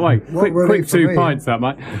leaning that way. Quick relief for 2 me. pints, that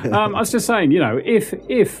mate. I was just saying,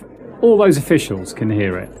 if all those officials can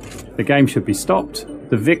hear it, the game should be stopped.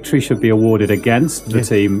 The victory should be awarded against the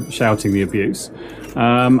team shouting the abuse,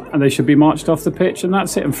 and they should be marched off the pitch, and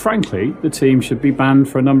that's it. And frankly, the team should be banned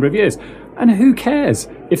for a number of years. And who cares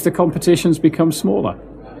if the competitions become smaller?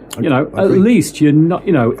 At least you're not.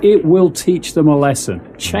 It will teach them a lesson.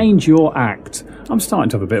 Change your act. I'm starting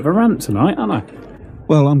to have a bit of a rant tonight, aren't I?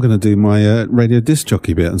 Well, I'm going to do my radio disc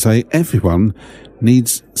jockey bit and say everyone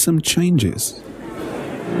needs some changes.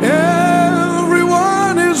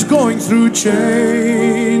 Everyone is going through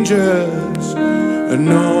changes, and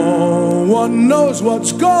no one knows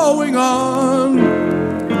what's going on.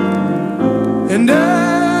 And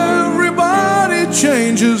everybody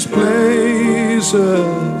changes places,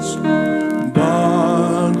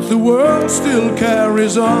 but the world still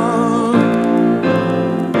carries on.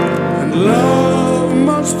 And love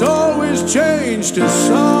must always change to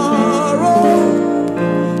sorrow,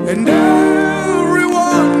 and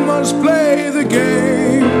everyone must play the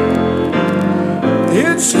game.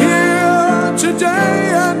 It's here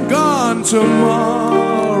today and gone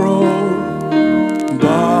tomorrow,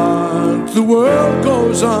 but the world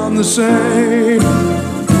goes on the same.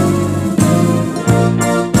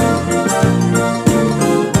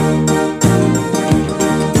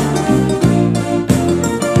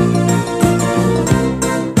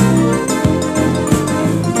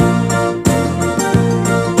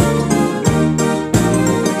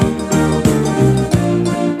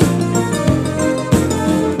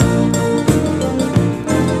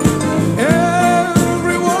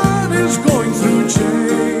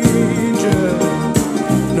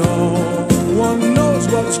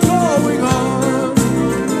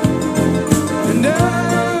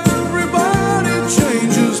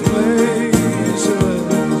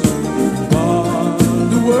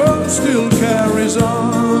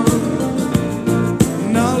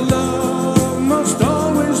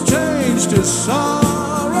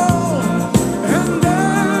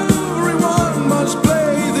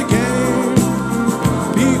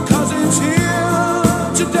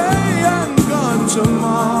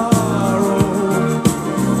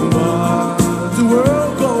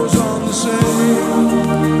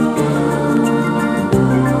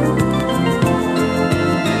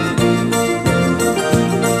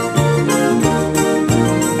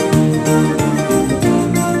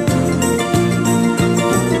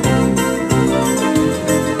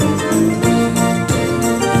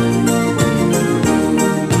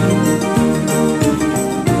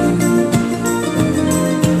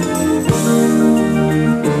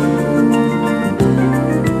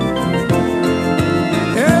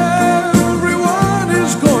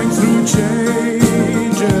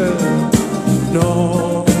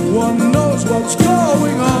 what's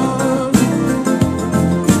going on,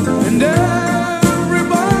 and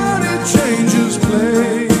everybody changes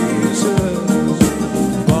places,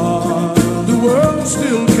 but the world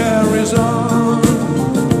still carries on.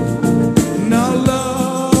 Now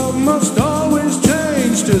love must always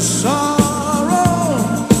change to sorrow,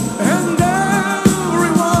 and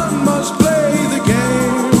everyone must play the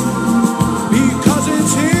game, because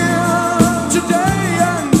it's here today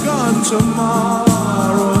and gone tomorrow.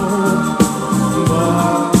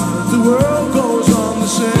 But the world goes on the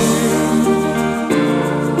same.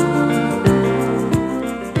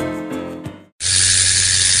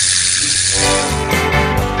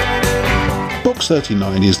 Box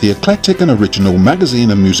 39 is the eclectic and original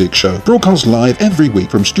magazine and music show, broadcast live every week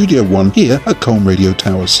from Studio 1 here at Colne Radio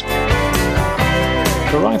Towers.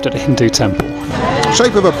 Arrived at a Hindu temple.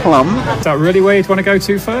 Shape of a plum. Is that really where you'd want to go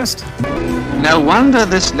to first? No wonder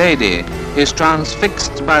this lady is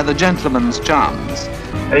transfixed by the gentleman's charms.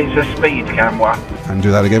 It's a speed camera. And do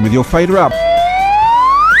that again with your fader up.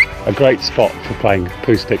 A great spot for playing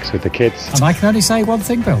acoustics with the kids. And I can only say one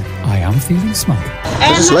thing, Bill. I am feeling smug.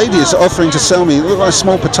 This lady is offering to sell me, look like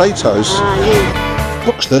small potatoes.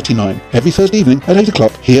 Box 39, every Thursday evening at 8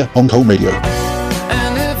 o'clock here on Colne Radio.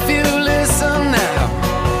 And if you listen now,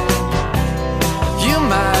 you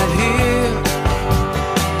might hear.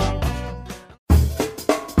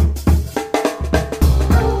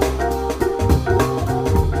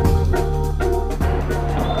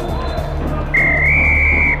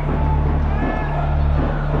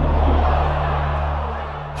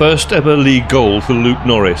 First ever league goal for Luke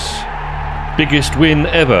Norris. Biggest win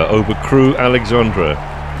ever over Crewe Alexandra.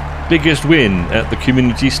 Biggest win at the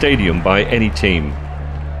Community Stadium by any team.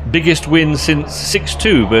 Biggest win since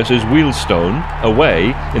 6-2 versus Wealdstone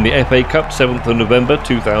away in the FA Cup 7th of November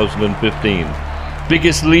 2015.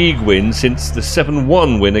 Biggest league win since the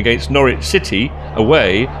 7-1 win against Norwich City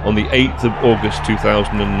away on the 8th of August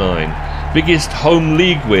 2009. Biggest home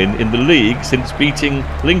league win in the league since beating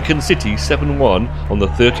Lincoln City 7-1 on the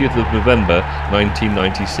 30th of November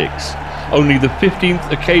 1996. Only the 15th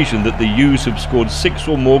occasion that the U's have scored 6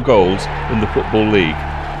 or more goals in the Football League.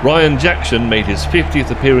 Ryan Jackson made his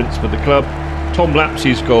 50th appearance for the club. Tom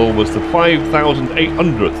Lapsey's goal was the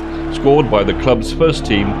 5,800th scored by the club's first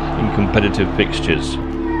team in competitive fixtures.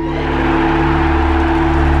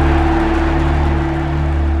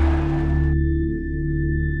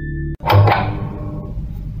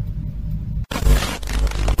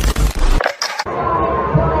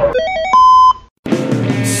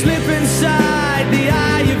 Slip inside the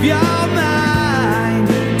eye of your mind.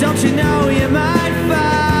 Don't you know you might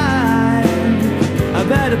find a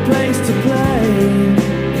better place to play?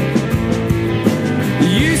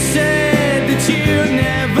 You said that you've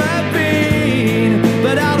never been,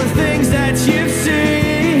 but all the things that you've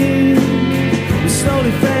seen will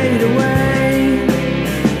slowly fade away.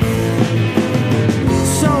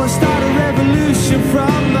 So I start a revolution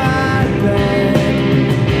from my bed.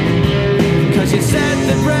 You said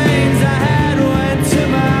the brains I had went to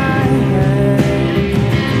my head.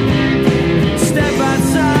 Step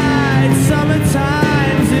outside,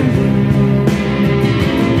 summertime's in bloom.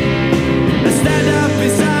 I stand up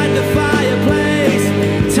beside the fireplace.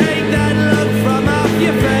 Take that look from off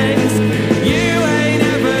your face. You ain't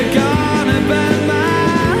ever gonna burn my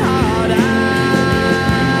heart out.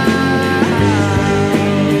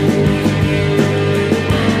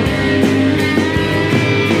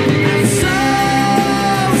 So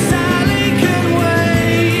Sally can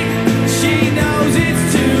wait. She knows it's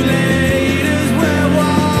too late as we're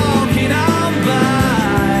walking on by.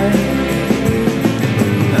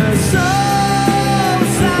 Some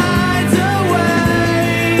sides away,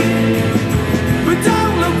 but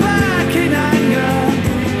don't look back in anger.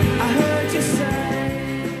 I heard you say.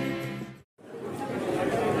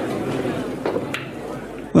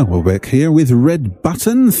 Well, we're back here with Red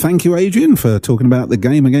Button. Thank you, Adrian, for talking about the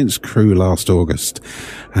game against Crewe last August.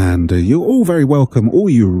 And you're all very welcome, all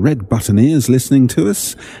you Red Buttoneers listening to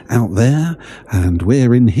us out there. And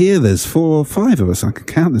we're in here. There's 4 or 5 of us. I can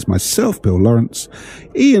count. There's myself, Bill Lawrence,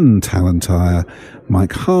 Ian Tallentire,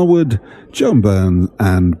 Mike Harwood, John Byrne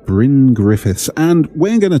and Bryn Griffiths. And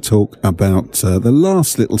we're going to talk about the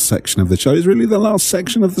last little section of the show. It's really the last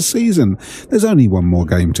section of the season. There's only one more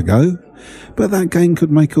game to go. But that game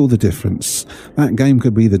could make all the difference. That game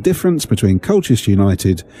could be the difference between Colchester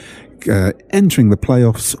United entering the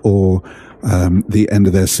playoffs or the end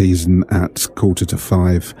of their season at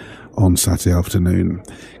 4:45 on Saturday afternoon.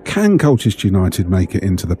 Can Colchester United make it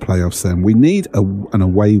into the playoffs then? We need an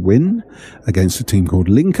away win against a team called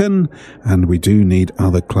Lincoln, and we do need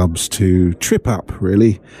other clubs to trip up,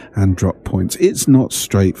 really, and drop points. It's not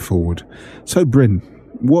straightforward. So, Bryn,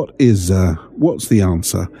 what's the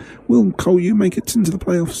answer? Will Col-U make it into the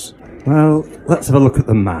playoffs? Well, let's have a look at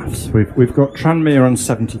the maths. We've got Tranmere on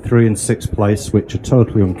 73 in 6th place, which are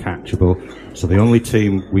totally uncatchable. So the only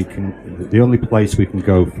place we can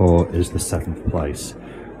go for is the 7th place.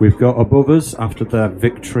 We've got above us, after their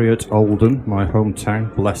victory at Oldham, my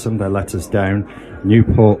hometown, bless them, they let us down.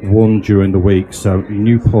 Newport won during the week, so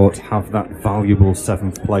Newport have that valuable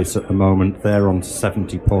 7th place at the moment. They're on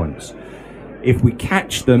 70 points. If we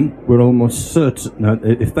catch them, we're almost certain. No,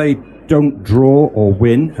 if they don't draw or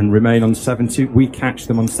win and remain on 70, we catch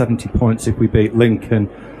them on 70 points if we beat Lincoln,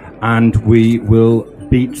 and we will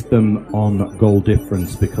beat them on goal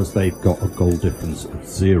difference because they've got a goal difference of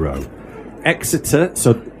 0. Exeter,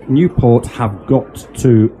 so Newport have got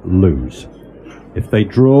to lose. If they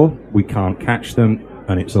draw, we can't catch them,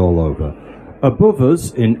 and it's all over. Above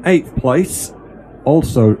us, in 8th place,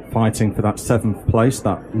 also fighting for that 7th place,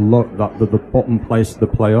 the bottom place of the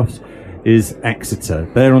playoffs, is Exeter.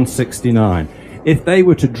 They're on 69. If they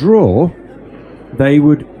were to draw, they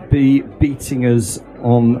would be beating us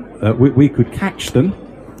on... we could catch them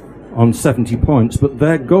on 70 points, but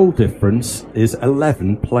their goal difference is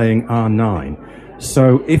 11 playing our 9.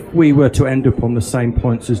 So if we were to end up on the same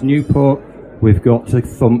points as Newport, we've got to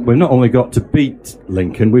we've not only got to beat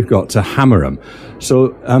Lincoln, we've got to hammer them.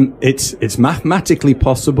 So it's mathematically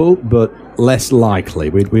possible, but less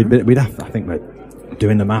likely. We'd have, I think we're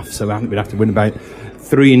doing the math, so we'd have to win about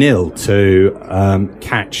 3-0 to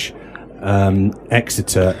catch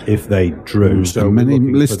Exeter if they drew. So many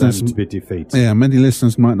listeners to be defeated. Yeah, many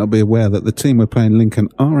listeners might not be aware that the team we're playing, Lincoln,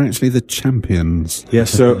 are actually the champions. Yeah,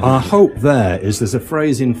 so our hope there's a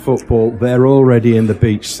phrase in football, they're already in the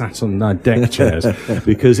beach sat on their deck chairs,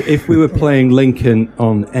 because if we were playing Lincoln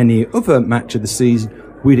on any other match of the season,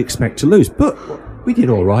 we'd expect to lose. But we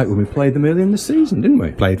did all right when we played them early in the season, didn't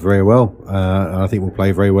we? Played very well. And I think we'll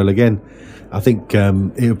play very well again. I think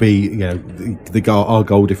it'll be, our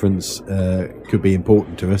goal difference could be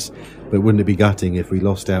important to us, but wouldn't it be gutting if we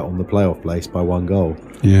lost out on the playoff place by 1 goal?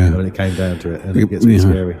 Yeah. When it came down to it, and it gets a bit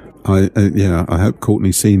scary. I hope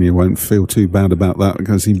Courtney Senior won't feel too bad about that,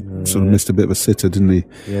 because he sort of missed a bit of a sitter, didn't he?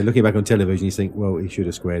 Yeah, looking back on television, you think, well, he should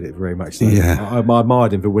have squared it very much. So. Yeah, I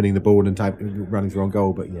admired him for winning the ball and running through on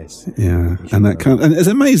goal, but yes, yeah, and it's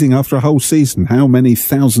amazing after a whole season how many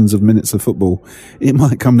thousands of minutes of football it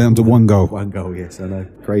might come down to 1 goal. 1 goal, yes, I know,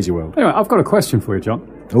 crazy world. Anyway, I've got a question for you, John.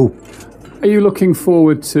 Oh. Are you looking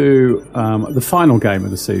forward to the final game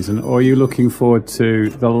of the season, or are you looking forward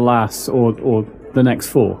to the last or the next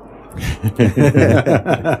 4?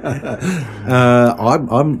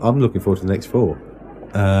 I'm looking forward to the next 4.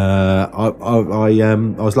 I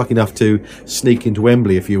was lucky enough to sneak into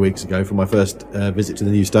Wembley a few weeks ago for my first visit to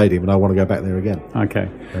the new stadium, and I want to go back there again. Okay,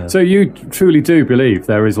 so you truly do believe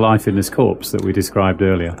there is life in this corpse that we described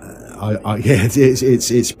earlier? Yeah,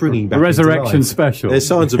 it's springing back. A resurrection into life. special. There's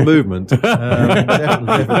signs of movement.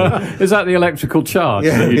 Definitely. Is that the electrical charge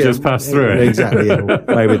that you just passed through? Yeah, exactly. Yeah.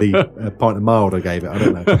 Maybe the pint of mild I gave it. I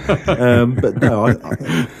don't know. But no,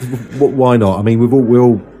 why not? I mean, we've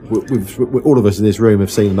all of us in this room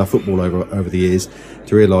have seen enough football over the years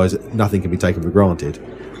to realise that nothing can be taken for granted,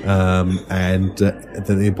 and that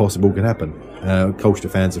the impossible can happen. Colchester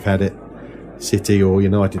fans have had it. City or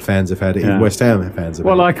United fans have had it, even West Ham fans have had it.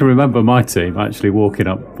 Well, I can remember my team actually walking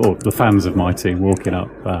up, or the fans of my team walking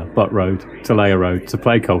up Butt Road to Layer Road to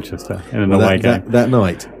play Colchester in an away game. That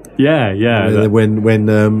night? Yeah. When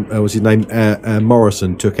what's his name?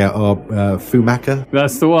 Morrison took out our Fumaka.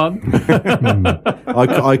 That's the one.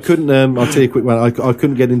 I couldn't, I'll tell you a quick one, I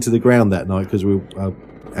couldn't get into the ground that night because we were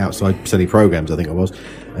outside selling programmes, I think I was,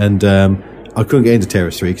 and I couldn't get into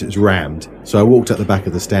Terrace 3 because it was rammed. So I walked at the back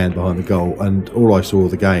of the stand behind the goal, and all I saw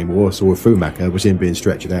of the game, all I saw of Fumaka was him being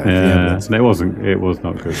stretched out. Yeah, it was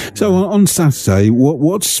not good. So on Saturday,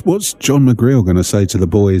 what's John McGreal going to say to the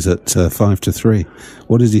boys at 5-3?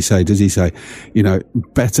 What does he say? Does he say,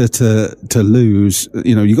 better to lose?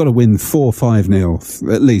 You got to win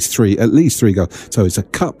 4-5-0, at least three goals. So it's a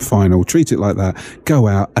cup final. Treat it like that. Go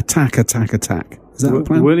out, attack. Is that the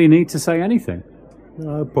plan? Will he need to say anything?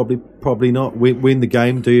 Probably not. Win the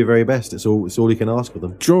game, do your very best. It's all you can ask of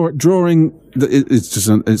them. Drawing, it's just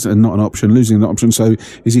not an option. Losing an option. So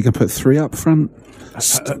is he going to put 3 up front?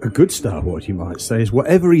 A good Star Wars, you might say, is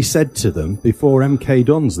whatever he said to them before MK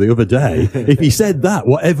Dons the other day. If he said that,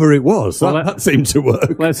 whatever it was, that seemed to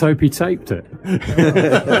work. Let's hope he taped it.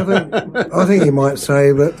 I think he might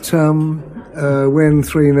say that win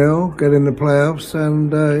 3-0, get in the playoffs,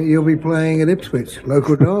 and you'll be playing at Ipswich,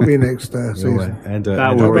 local derby next season.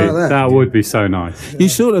 That would be so nice. You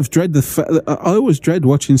sort of dread I always dread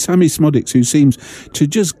watching Sammy Smodics, who seems to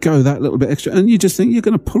just go that little bit extra, and you just think you're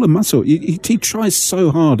going to pull a muscle. He tries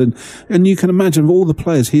so hard, and you can imagine of all the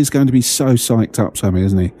players, he's going to be so psyched up, Sammy,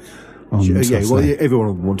 isn't he? Everyone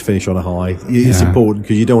will want to finish on a high. It's important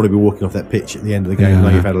because you don't want to be walking off that pitch at the end of the game. I know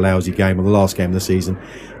you've had a lousy game or the last game of the season.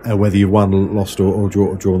 Whether you've won, lost, or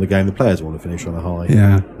drawn the game, the players want to finish on a high.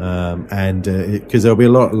 Because there'll be a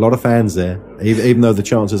lot of fans there, even though the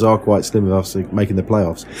chances are quite slim of us making the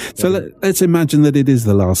playoffs. So let's imagine that it is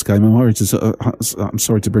the last game. I'm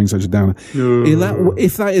sorry to bring such a downer. No.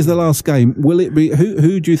 If that is the last game, will it be?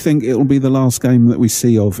 Who do you think it will be the last game that we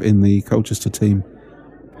see of in the Colchester team?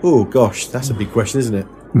 Oh gosh, that's a big question, isn't it?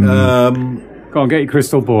 Go on, get your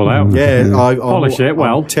crystal ball out. Polish it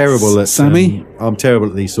well. I'm terrible at Sammy. I'm terrible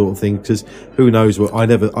at these sort of things because who knows what? I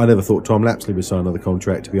never thought Tom Lapsley would sign another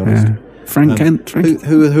contract. To be honest, Frank Kent.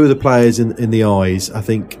 Who are the players in the eyes? I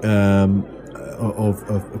think of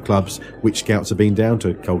clubs which scouts have been down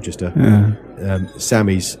to Colchester.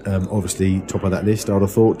 Sammy's obviously top of that list. I'd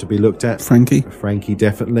have thought to be looked at. Frankie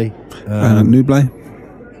definitely. Nublet.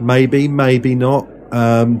 Maybe not.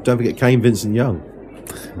 Don't forget Kane Vincent-Young.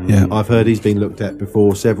 I've heard he's been looked at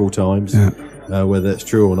before several times. Whether it's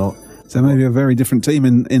true or not. So maybe a very different team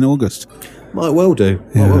in August. Might well do.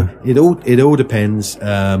 It all depends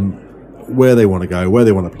where they want to go, where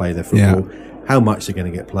they want to play their football, how much they're going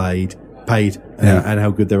to get paid, and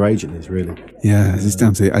how good their agent is, really. Yeah, it's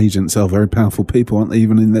down to the agents. Are very powerful people, aren't they?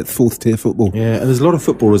 Even in that 4th tier football. Yeah, and there's a lot of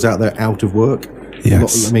footballers out there out of work.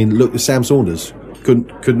 Yes. I mean, look, Sam Saunders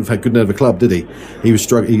couldn't have a club, did he? He was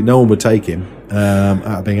struggling. No one would take him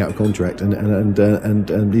out of being out of contract,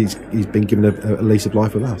 and he's been given a lease of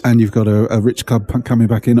life with us. And you've got a rich club coming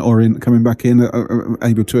back in,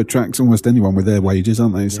 able to attract almost anyone with their wages,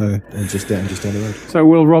 aren't they? So and just down the road. So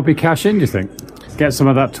will Robbie cash in? Do you think? Get some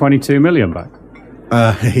of that 22 million back?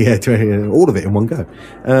 All of it in one go.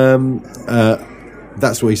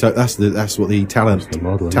 That's what the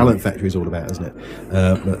talent factory is all about, isn't it?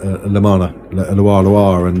 Loire,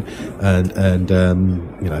 and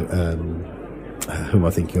who am I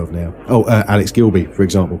thinking of now? Alex Gilby, for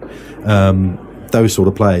example. Those sort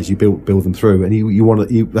of players, you build them through,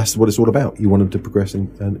 and that's what it's all about. You want them to progress and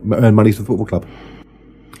earn money for the football club.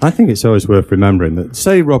 I think it's always worth remembering that,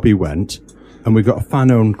 say Robbie went, and we've got a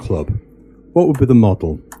fan-owned club. What would be the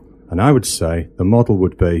model? And I would say the model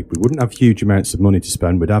would be, we wouldn't have huge amounts of money to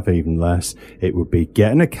spend, we'd have even less. It would be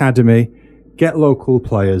get an academy, get local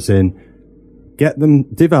players in, get them,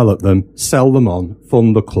 develop them, sell them on,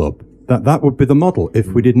 fund the club. That would be the model if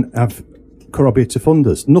we didn't have Corobia to fund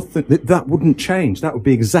us. Nothing, that wouldn't change. That would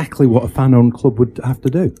be exactly what a fan-owned club would have to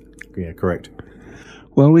do. Yeah, correct.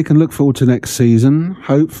 Well, we can look forward to next season,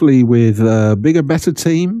 hopefully with a bigger, better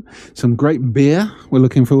team, some great beer we're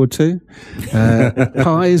looking forward to,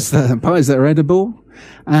 pies that are edible,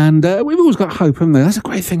 and we've always got hope, haven't we? That's a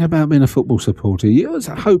great thing about being a football supporter.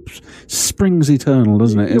 Hope springs eternal,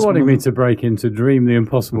 doesn't it? You're wanting me to break into dream the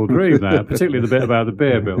impossible dream there, particularly the bit about the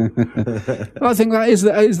beer, Bill. I think that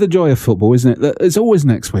is the joy of football, isn't it? It's always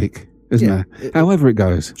next week. Isn't there? However it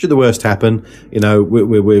goes. Should the worst happen,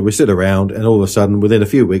 we're still around, and all of a sudden, within a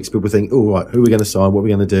few weeks, people think, "Oh, right, who are we going to sign? What are we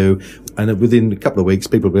going to do?" And within a couple of weeks,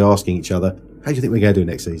 people will be asking each other, "How do you think we're going to do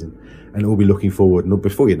next season?" And we'll be looking forward. And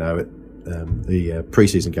before you know it, the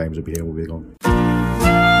pre-season games will be here. We'll be gone.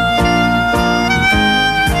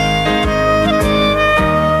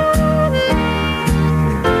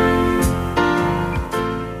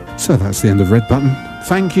 So that's the end of Red Button.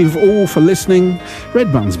 Thank you all for listening.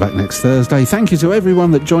 Red Button's back next Thursday. Thank you to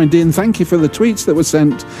everyone that joined in. Thank you for the tweets that were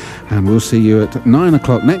sent. And we'll see you at 9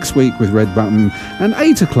 o'clock next week with Red Button and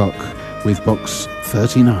 8 o'clock with Box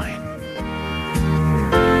 39.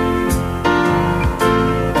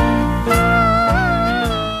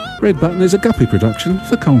 Red Button is a Guppy production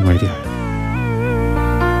for Colne Radio.